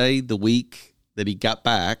Tuesday, the week that he got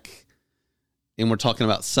back, and we're talking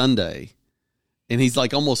about Sunday. And he's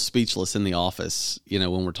like almost speechless in the office,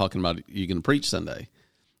 when we're talking about you going to preach Sunday.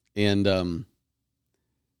 And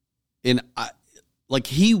I, like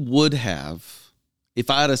he would have, if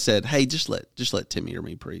I had have said, hey, just let Timmy or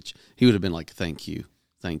me preach, he would have been like, thank you.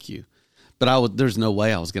 But there's no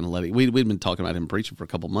way I was going to let it. We'd been talking about him preaching for a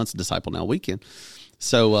couple months, Disciple Now weekend.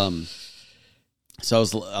 So I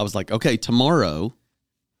was like, okay, tomorrow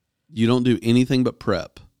you don't do anything but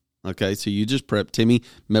prep. Okay, so you just prep. Timmy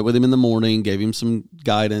met with him in the morning, gave him some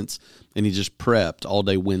guidance, and he just prepped all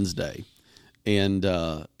day Wednesday. And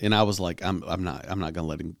I was like, I'm not going to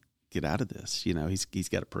let him get out of this. He's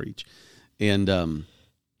got to preach. And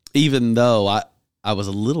even though I was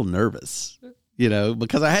a little nervous,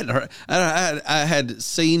 because I had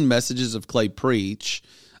seen messages of Clay preach.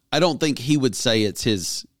 I don't think he would say it's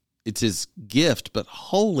his gift, but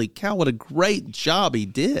holy cow, what a great job he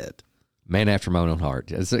did. Man after my own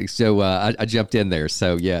heart. So I jumped in there.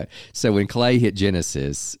 So, yeah. So when Clay hit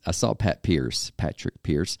Genesis, I saw Patrick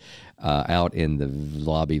Pierce, out in the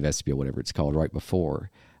lobby vestibule, whatever it's called, right before.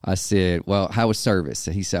 I said, well, how was service?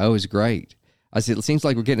 And he said, oh, it was great. I said, it seems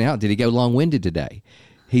like we're getting out. Did he go long-winded today?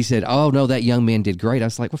 He said, oh, no, that young man did great. I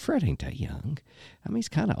was like, well, Fred ain't that young. I mean, he's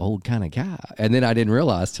kind of old kind of guy. And then I didn't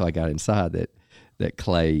realize till I got inside that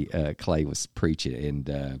Clay was preaching.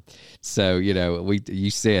 And so, you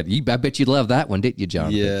said, I bet you love that one, didn't you,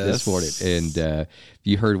 Jonathan? Yes. This morning. And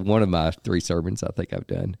you heard one of my 3 sermons I think I've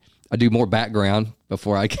done. I do more background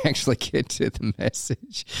before I can actually get to the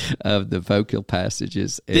message of the vocal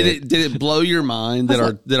passages. Did it blow your mind that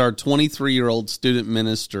our 23-year-old student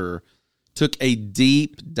minister took a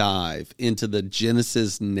deep dive into the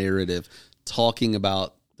Genesis narrative, talking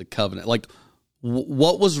about the covenant? Like,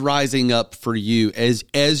 what was rising up for you as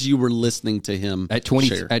you were listening to him at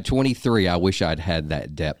 23? I wish I'd had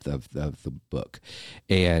that depth of the book,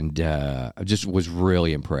 and I just was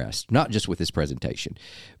really impressed. Not just with his presentation,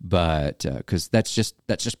 but because that's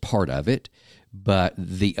just part of it. But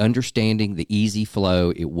the understanding, the easy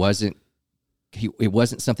flow, it wasn't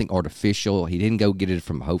something artificial. He didn't go get it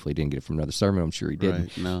from. Hopefully, he didn't get it from another sermon. I'm sure he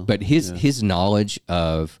didn't. Right, no. But his knowledge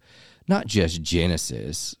of not just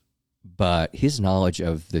Genesis, but his knowledge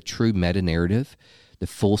of the true meta-narrative, the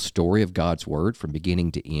full story of God's Word from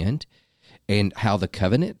beginning to end, and how the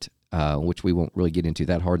covenant, which we won't really get into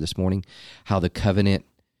that hard this morning, how the covenant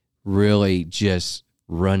really just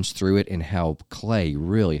runs through it, and how Clay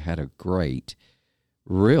really had a great,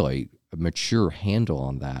 really mature handle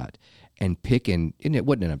on that. And it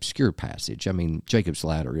wasn't an obscure passage. I mean, Jacob's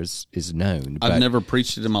Ladder is known. I've never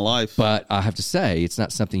preached it in my life. But I have to say, it's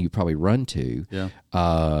not something you probably run to.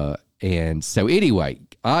 Yeah. And so anyway,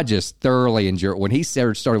 I just thoroughly enjoyed when he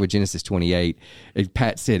started with Genesis 28, and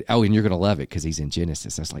Pat said, oh, and you're going to love it because he's in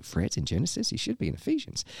Genesis. I was like, Fred's in Genesis? He should be in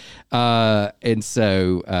Ephesians. And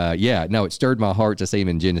so, it stirred my heart to see him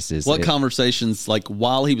in Genesis. What conversations, like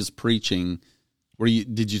while he was preaching,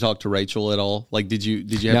 did you talk to Rachel at all? Like, did you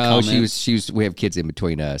have comments? she was, we have kids in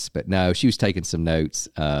between us, but no, she was taking some notes.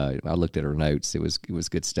 I looked at her notes. It was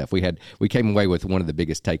good stuff. We came away with one of the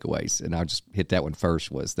biggest takeaways, and I'll just hit that one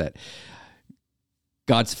first, was that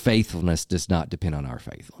God's faithfulness does not depend on our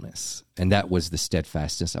faithfulness. And that was the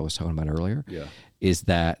steadfastness I was talking about earlier. Yeah. Is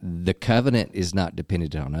that the covenant is not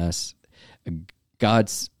dependent on us.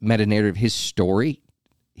 God's meta-narrative, his story,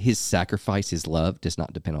 his sacrifice, his love does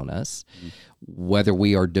not depend on us. Mm-hmm. Whether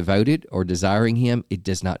we are devoted or desiring him, it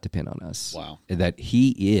does not depend on us. Wow. That he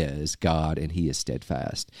is God and he is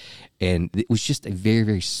steadfast. And it was just a very,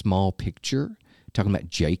 very small picture talking about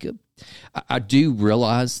Jacob. I do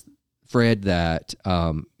realize, Fred, that,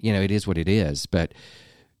 it is what it is. But,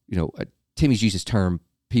 Timmy's used this term,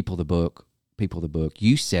 people of the book.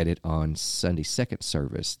 You said it on Sunday second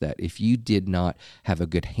service that if you did not have a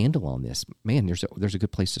good handle on this, man, there's a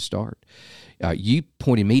good place to start. You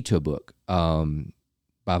pointed me to a book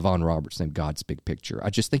by Vaughn Roberts named God's Big Picture.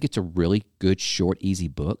 I just think it's a really good, short, easy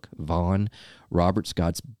book. Vaughn Roberts,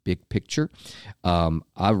 God's Big Picture.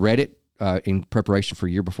 I read it in preparation for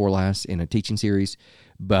Year Before Last in a teaching series,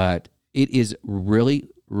 but it is really,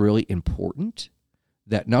 really important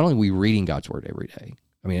that not only are we reading God's Word every day.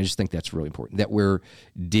 I mean, I just think that's really important, that we're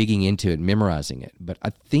digging into it, memorizing it. But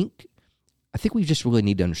I think we just really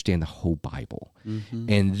need to understand the whole Bible. Mm-hmm.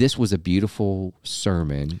 And this was a beautiful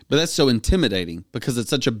sermon. But that's so intimidating because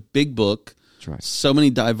it's such a big book. That's right. So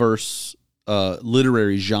many diverse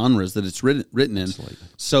literary genres that it's written in. Absolutely.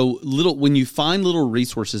 So when you find little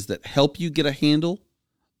resources that help you get a handle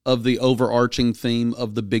of the overarching theme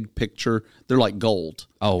of the big picture, they're like gold.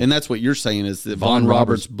 Oh, and that's what you're saying is that Vaughn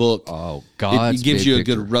Roberts' book. Oh, God, it gives you a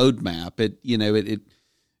good roadmap.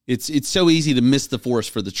 It's so easy to miss the forest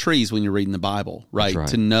for the trees when you're reading the Bible, right? Right.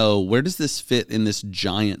 To know where does this fit in this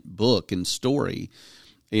giant book and story.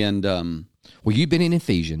 And well, you've been in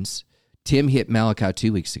Ephesians. Tim hit Malachi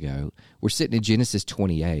 2 weeks ago. We're sitting in Genesis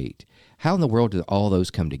 28. How in the world do all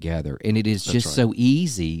those come together? And it is just so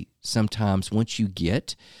easy sometimes once you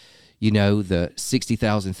get, the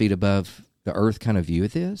 60,000 feet above the earth kind of view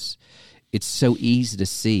of this. It's so easy to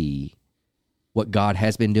see what God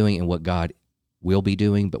has been doing and what God will be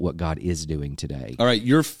doing, but what God is doing today. All right,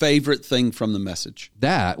 your favorite thing from the message?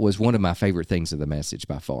 That was one of my favorite things of the message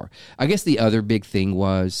by far. I guess the other big thing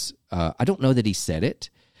was, I don't know that he said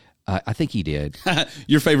it. I think he did.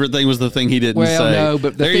 Your favorite thing was the thing he didn't say. Well, no,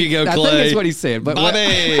 but there you go, Clay. I think that's what he said. But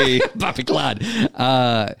Bobby! Bobby Clyde.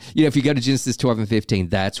 If you go to Genesis 12 and 15,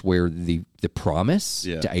 that's where the promise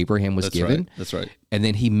to Abraham was given. Right. That's right. And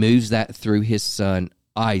then he moves that through his son,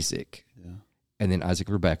 Isaac. Yeah. And then Isaac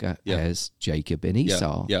and Rebekah as Jacob and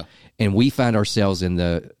Esau. Yeah. And we find ourselves in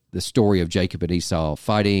the story of Jacob and Esau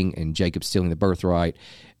fighting, and Jacob stealing the birthright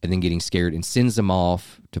and then getting scared and sends them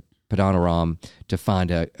off to Padan Aram to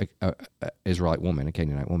find a Israelite woman, a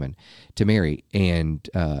Canaanite woman, to marry. And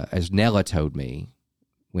as Nella told me,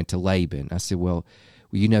 went to Laban. I said, well,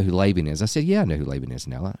 you know who Laban is? I said, yeah, I know who Laban is,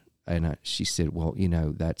 Nella. And she said, well,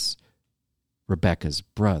 that's Rebekah's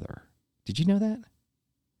brother. Did you know that?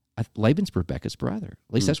 Laban's Rebecca's brother.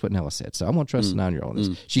 At least that's what Nella said. So I'm going to trust the 9-year-old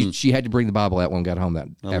on this. She had to bring the Bible out when we got home that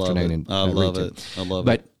afternoon. And I love it. I love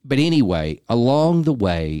it. But anyway, along the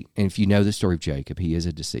way, and if you know the story of Jacob, he is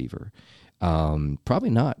a deceiver. Probably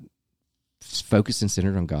not focused and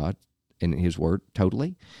centered on God and his word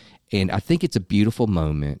totally. And I think it's a beautiful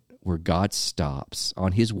moment where God stops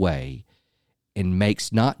on his way and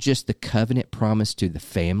makes not just the covenant promise to the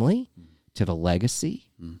family, to the legacy,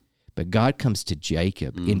 but God comes to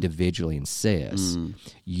Jacob individually and says,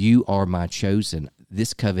 you are my chosen.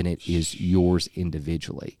 This covenant is yours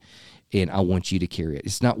individually, and I want you to carry it.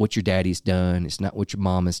 It's not what your daddy's done. It's not what your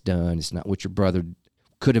mom has done. It's not what your brother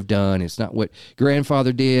could have done. It's not what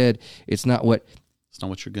grandfather did. It's not what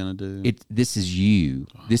you're going to do. This is you.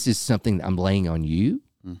 This is something that I'm laying on you.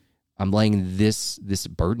 I'm laying this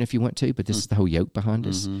burden, if you want to, but this is the whole yoke behind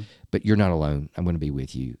us. But you're not alone. I'm going to be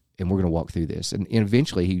with you, and we're going to walk through this. And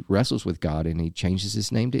eventually he wrestles with God, and he changes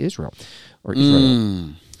his name to Israel, or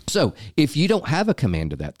Israel. So if you don't have a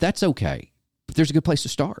command of that, that's okay. But there's a good place to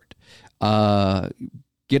start.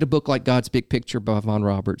 Get a book like God's Big Picture by Von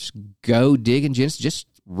Roberts. Go dig in Genesis. Just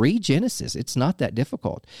read Genesis. It's not that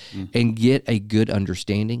difficult. And get a good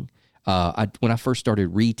understanding. When I first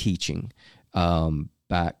started reteaching,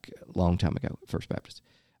 back a long time ago, First Baptist.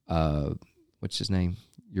 What's his name?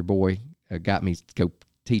 Your boy got me to go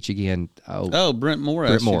teach again. Brent Moore.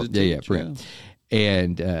 Brent Moore. Brent. Yeah.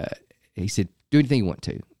 And he said, do anything you want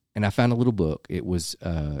to. And I found a little book. It was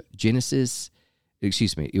Genesis.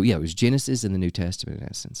 Excuse me. It was Genesis and the New Testament in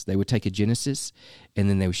essence. They would take a Genesis and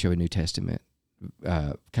then they would show a New Testament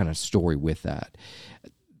kind of story with that.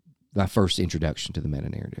 My first introduction to the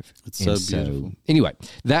meta-narrative. It's so beautiful. Anyway,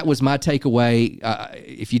 that was my takeaway.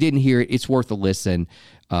 If you didn't hear it, it's worth a listen.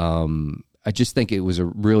 I just think it was a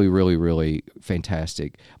really, really, really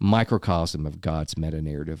fantastic microcosm of God's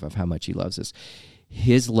meta-narrative of how much he loves us.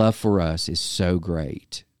 His love for us is so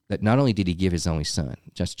great that not only did he give his only son,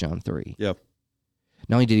 just John 3. Yep.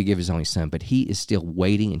 Not only did he give his only son, but he is still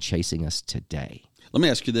waiting and chasing us today. Let me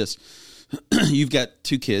ask you this. You've got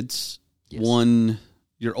 2 kids. Yes. One...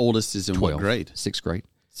 Your oldest is in 12, what grade? 6th grade.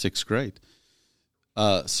 6th grade.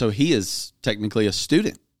 So he is technically a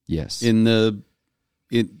student. Yes. In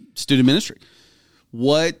student ministry.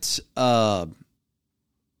 What? How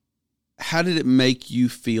did it make you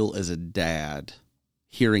feel as a dad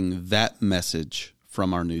hearing that message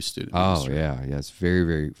from our new student ministry? Yeah. It's very,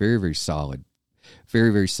 very, very, very solid.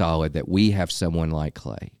 Very, very solid that we have someone like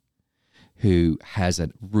Clay who has a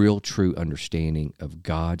real true understanding of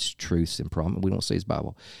God's truths and promises. We don't say his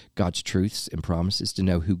Bible. God's truths and promises, to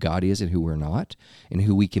know who God is and who we're not, and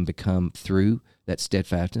who we can become through that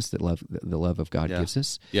steadfastness that the love of God gives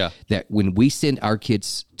us. Yeah. That when we send our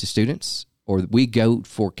kids to students or we go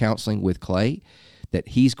for counseling with Clay, that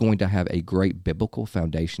he's going to have a great biblical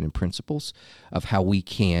foundation and principles of how we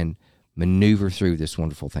can maneuver through this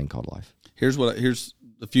wonderful thing called life. Here's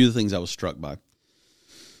a few of the things I was struck by.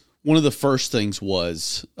 One of the first things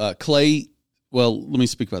was Clay. Well, let me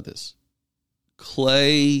speak about this.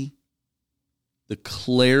 Clay, the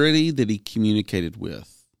clarity that he communicated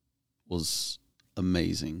with was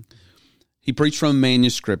amazing. He preached from a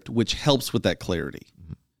manuscript, which helps with that clarity.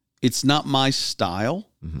 Mm-hmm. It's not my style.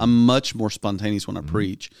 Mm-hmm. I'm much more spontaneous when I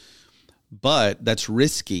preach, but that's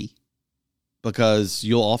risky because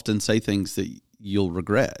you'll often say things that you'll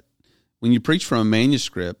regret. When you preach from a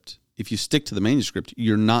manuscript, if you stick to the manuscript,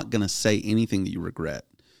 you're not going to say anything that you regret.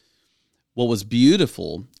 What was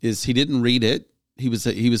beautiful is he didn't read it. He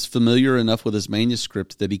was familiar enough with his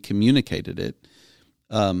manuscript that he communicated it.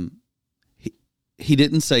 He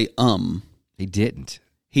didn't say He didn't.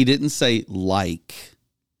 He didn't say like.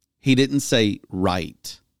 He didn't say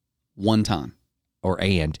right one time. Or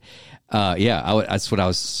and. That's what I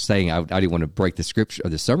was saying. I didn't want to break the scripture or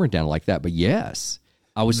the sermon down like that, but yes.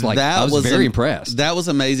 I was very impressed. That was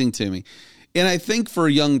amazing to me. And I think for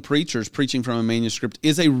young preachers, preaching from a manuscript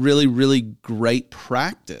is a really, really great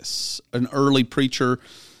practice. An early preacher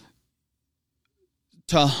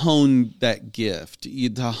to hone that gift,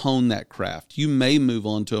 to hone that craft. You may move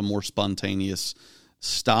on to a more spontaneous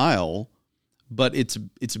style, but it's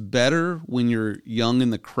better when you're young in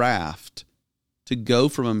the craft to go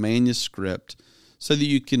from a manuscript so that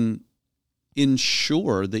you can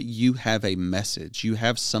ensure that you have a message, you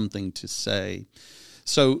have something to say.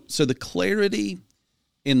 So the clarity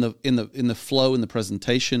in the flow in the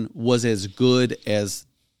presentation was as good as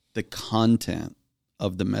the content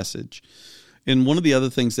of the message. And one of the other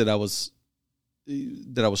things that I was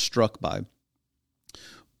struck by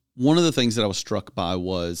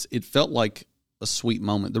was it felt like a sweet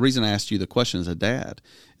moment. The reason I asked you the question as a dad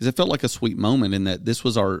is it felt like a sweet moment in that this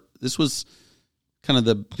was kind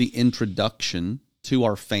of the introduction to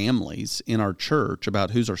our families in our church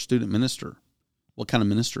about who's our student minister. What kind of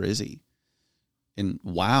minister is he? And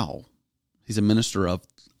wow, he's a minister of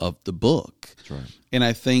the book. That's right. And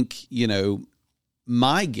I think,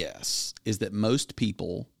 my guess is that most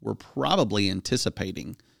people were probably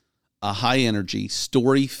anticipating a high energy,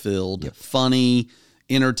 story filled, funny,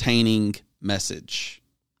 entertaining message.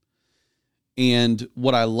 And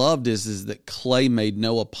what I loved is that Clay made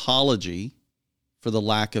no apology for the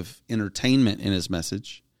lack of entertainment in his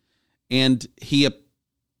message. And he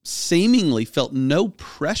seemingly felt no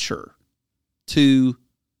pressure to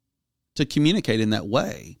communicate in that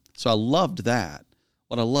way. So I loved that.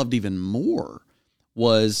 What I loved even more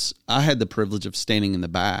was I had the privilege of standing in the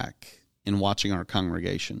back and watching our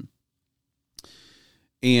congregation.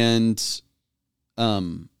 And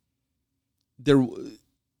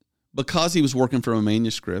because he was working from a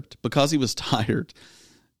manuscript, because he was tired,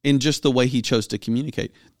 and just the way he chose to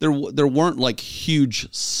communicate, there weren't like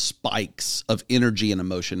huge spikes of energy and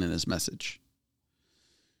emotion in his message.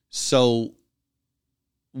 So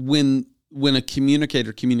when a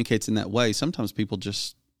communicator communicates in that way, sometimes people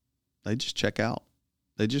just check out.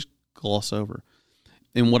 They just gloss over.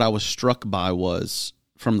 And what I was struck by was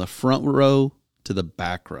from the front row to the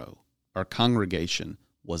back row, our congregation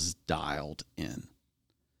was dialed in.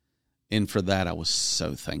 And for that, I was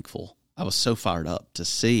so thankful. I was so fired up to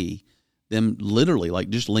see them literally like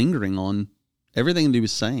just lingering on everything that he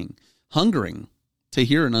was saying, hungering to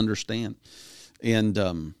hear and understand.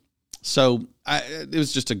 And so it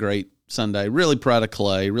was just a great Sunday. Really proud of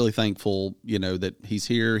Clay. Really thankful, that he's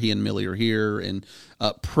here. He and Millie are here. And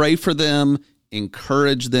pray for them,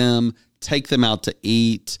 encourage them, take them out to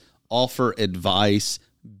eat, offer advice,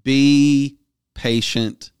 be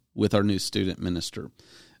patient with our new student minister.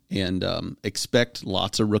 And expect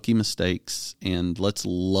lots of rookie mistakes, and let's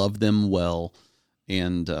love them well,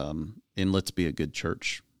 and let's be a good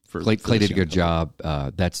church. Clay did a good job.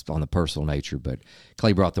 That's on the personal nature, but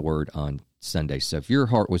Clay brought the word on Sunday. So if your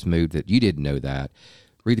heart was moved that you didn't know that,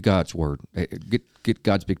 read God's word. Get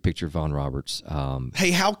God's Big Picture, Vaughn Roberts.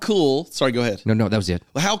 Hey, how cool! Sorry, go ahead. No, that was it.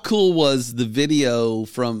 How cool was the video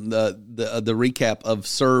from the recap of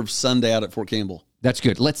Serve Sunday out at Fort Campbell? That's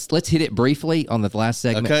good. Let's hit it briefly on the last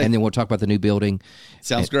segment, okay, and then we'll talk about the new building.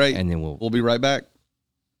 Sounds great. And then we'll be right back.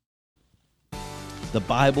 The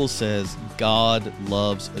Bible says God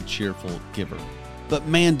loves a cheerful giver. But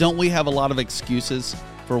man, don't we have a lot of excuses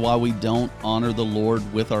for why we don't honor the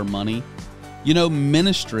Lord with our money?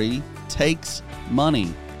 Ministry takes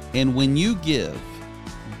money. And when you give,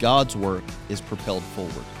 God's work is propelled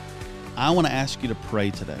forward. I want to ask you to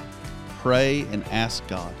pray today. Pray and ask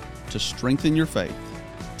God to strengthen your faith,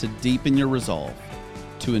 to deepen your resolve,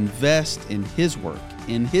 to invest in His work,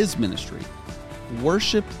 in His ministry.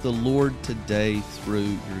 Worship the Lord today through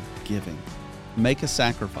your giving. Make a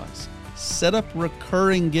sacrifice. Set up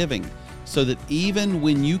recurring giving so that even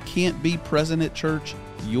when you can't be present at church,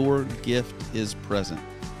 your gift is present.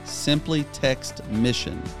 Simply text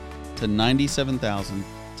MISSION to 97,000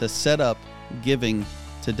 to set up giving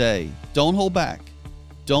today. Don't hold back.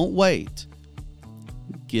 Don't wait.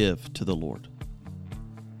 Give to the Lord.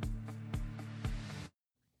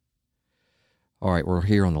 All right, we're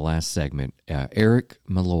here on the last segment. Eric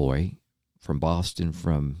Malloy from Boston,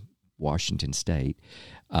 from Washington State,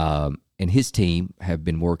 and his team have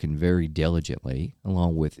been working very diligently,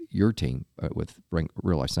 along with your team, with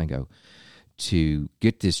Real Life Sango, to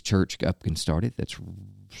get this church up and started. That's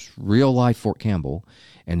Real Life Fort Campbell,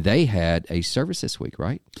 and they had a service this week,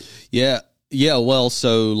 right? Yeah. Well,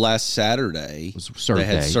 so last Saturday they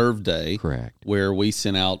had Serve Day, correct? Where we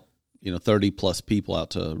sent out 30 plus people out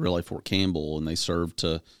to Real Life Fort Campbell, and they served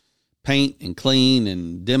to paint and clean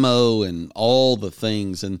and demo and all the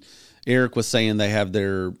things. And Eric was saying they have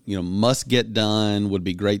their must get done, would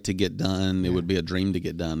be great to get done. It would be a dream to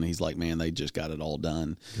get done. And he's like, man, they just got it all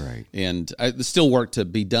done. Right. And there's still work to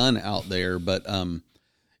be done out there, but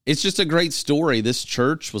it's just a great story. This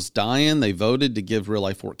church was dying. They voted to give Real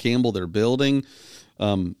Life Fort Campbell their building.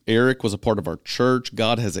 Eric was a part of our church.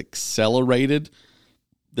 God has accelerated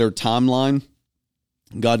their timeline.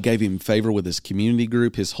 God gave him favor with his community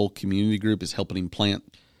group. His whole community group is helping him plant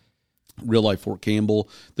Real Life Fort Campbell.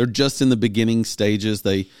 They're just in the beginning stages.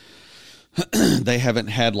 They haven't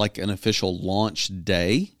had like an official launch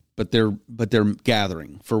day, but they're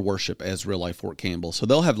gathering for worship as Real Life Fort Campbell. So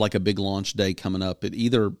they'll have like a big launch day coming up at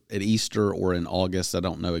either at Easter or in August. I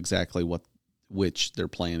don't know exactly which their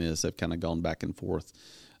plan is. They've kind of gone back and forth.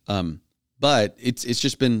 But it's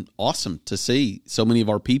just been awesome to see so many of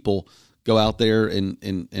our people go out there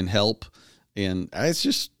and help. And it's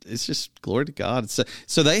just glory to God.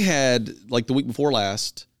 So they had, like the week before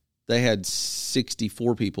last, they had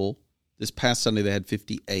 64 people. This past Sunday, they had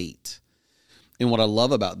 58. And what I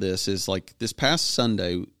love about this is, like, this past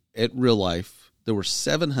Sunday at Real Life, there were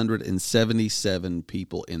 777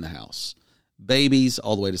 people in the house. Babies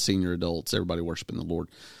all the way to senior adults, everybody worshiping the Lord.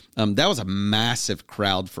 That was a massive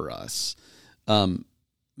crowd for us.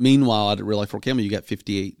 Meanwhile, at Real Life Fort Campbell, you got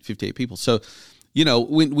 58 people. So, you know,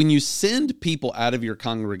 when you send people out of your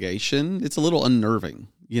congregation, it's a little unnerving,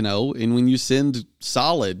 you know. And when you send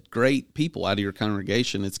solid, great people out of your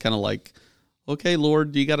congregation, it's kind of like, okay,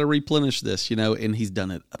 Lord, you got to replenish this, you know. And he's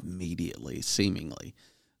done it immediately, seemingly.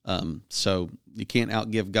 So you can't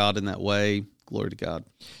outgive God in that way. Glory to God.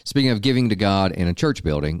 Speaking of giving to God in a church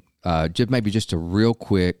building, maybe just a real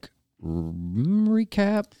quick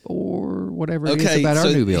recap or whatever it is about our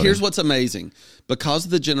new building. Here's what's amazing. Because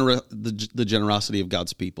of the generosity of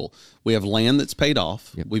God's people, we have land that's paid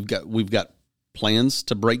off. Yep. We've got plans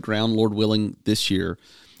to break ground, Lord willing, this year.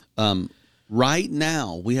 Right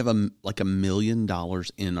now, we have $1 million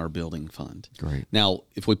in our building fund. Great. Now,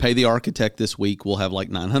 if we pay the architect this week, we'll have like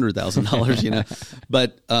 $900,000. You know,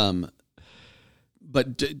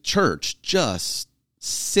 but church, just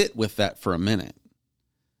sit with that for a minute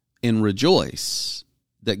and rejoice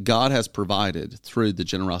that God has provided through the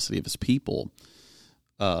generosity of his people,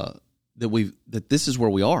 that this is where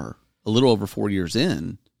we are a little over 4 years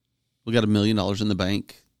in. We got $1 million in the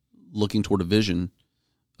bank, looking toward a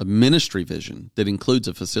ministry vision that includes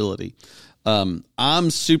a facility.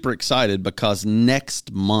 I'm super excited because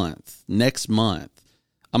next month,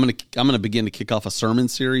 I'm going to begin to kick off a sermon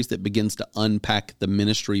series that begins to unpack the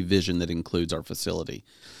ministry vision that includes our facility.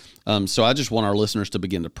 So I just want our listeners to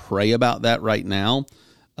begin to pray about that right now.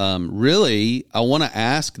 Really, I want to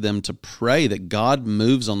ask them to pray that God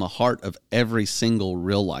moves on the heart of every single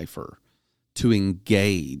real lifer to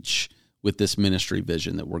engage with this ministry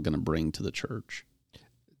vision that we're going to bring to the church.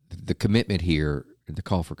 The commitment here, the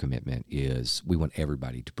call for commitment is we want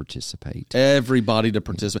everybody to participate. Everybody to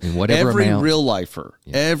participate. In whatever every amount.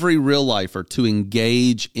 Every real lifer to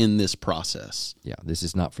engage in this process. Yeah, this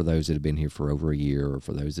is not for those that have been here for over a year or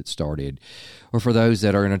for those that started or for those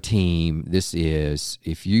that are in a team. This is,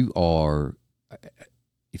 if you are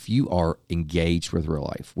engaged with Real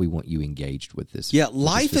Life, we want you engaged with this. Yeah,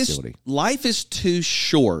 life is too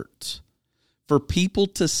short for people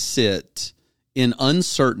to sit in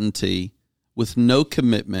uncertainty with no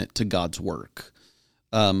commitment to God's work.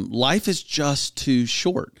 Life is just too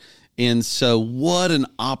short. And so what an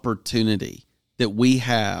opportunity that we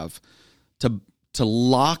have to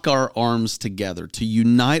lock our arms together, to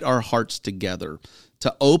unite our hearts together,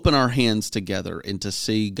 to open our hands together, and to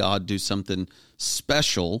see God do something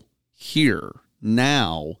special here,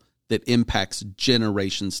 now, that impacts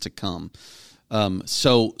generations to come.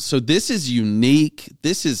 So this is unique.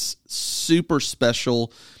 This is super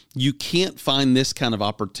special. You can't find this kind of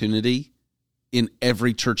opportunity in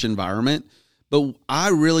every church environment. But I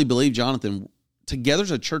really believe, Jonathan, together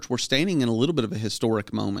as a church, we're standing in a little bit of a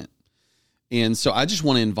historic moment. And so I just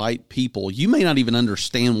want to invite people. You may not even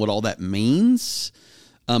understand what all that means,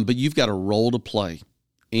 but you've got a role to play.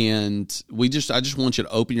 And I just want you to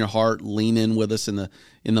open your heart, lean in with us in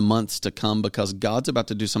the months to come, because God's about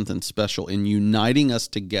to do something special in uniting us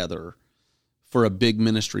together for a big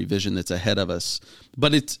ministry vision that's ahead of us.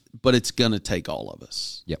 But it's going to take all of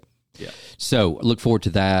us. Yep. Yeah. So look forward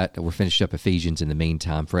to that. We're finished up Ephesians in the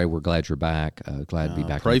meantime. Fred, we're glad you're back. Glad to be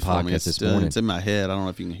back on the podcast this morning. It's in my head. I don't know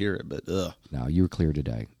if you can hear it, but no, you were clear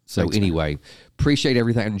today. So Thanks, anyway, appreciate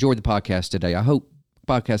everything. I enjoyed the podcast today. I hope,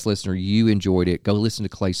 podcast listener, you enjoyed it. Go listen to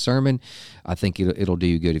Clay's sermon. I think it'll do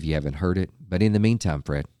you good if you haven't heard it. But in the meantime,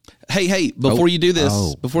 Fred. Hey, before you do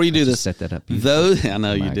this, set that up. I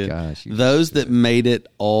know you did. Gosh, those that made it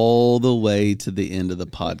all the way to the end of the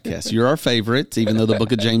podcast, you're our favorites, even though the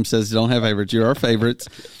book of James says you don't have favorites. You're our favorites.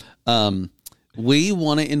 We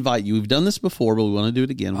want to invite you. We've done this before, but we want to do it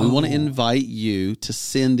again. We want to invite you to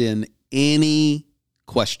send in any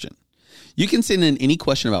question. You can send in any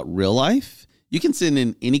question about real life. You can send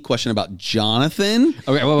in any question about Jonathan.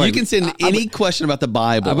 Okay, wait. You can send in any question about the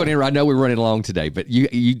Bible. I know we're running along today, but you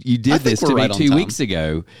did this to me 2 weeks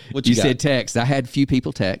ago. You said text. I had a few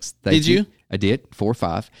people text. Did you? I did, 4 or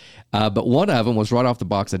 5. But one of them was right off the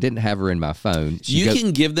box. I didn't have her in my phone. You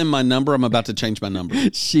can give them my number. I'm about to change my number.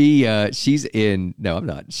 She's in. No, I'm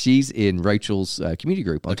not. She's in Rachel's community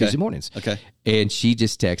group on Tuesday mornings. Okay. And she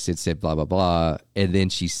just texted, said blah blah blah, and then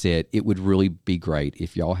she said it would really be great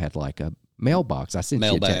if y'all had like a mailbox. I sent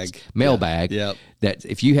you a text. Mailbag. Mailbag. Yeah. Yep. That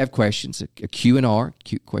if you have questions, a Q&R,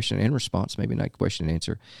 question and response, maybe not question and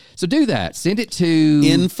answer. So do that. Send it to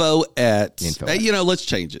Info at. Info let's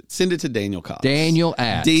change it. Send it to Daniel Cox. Daniel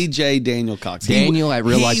at DJ Daniel Cox. Daniel at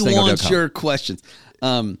reallifesingo.com. He wants your questions.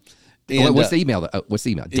 What's the email? What's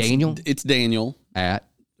the email? Daniel? It's Daniel at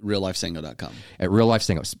reallifesingo.com. At Real Life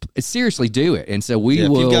Singo. Seriously, do it. And so we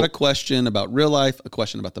will. If you've got a question about real life, a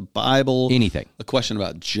question about the Bible, anything, a question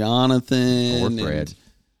about Jonathan or Fred,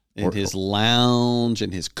 and his lounge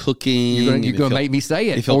and his cooking. You're going to make me say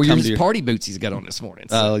it. Or your party boots he's got on this morning.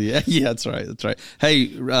 So. Oh, yeah. That's right. Hey,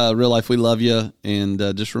 Real Life, we love you. And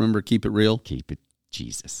just remember, keep it real. Keep it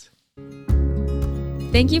Jesus.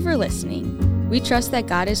 Thank you for listening. We trust that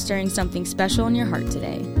God is stirring something special in your heart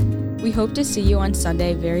today. We hope to see you on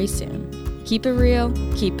Sunday very soon. Keep it real,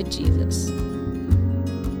 keep it Jesus.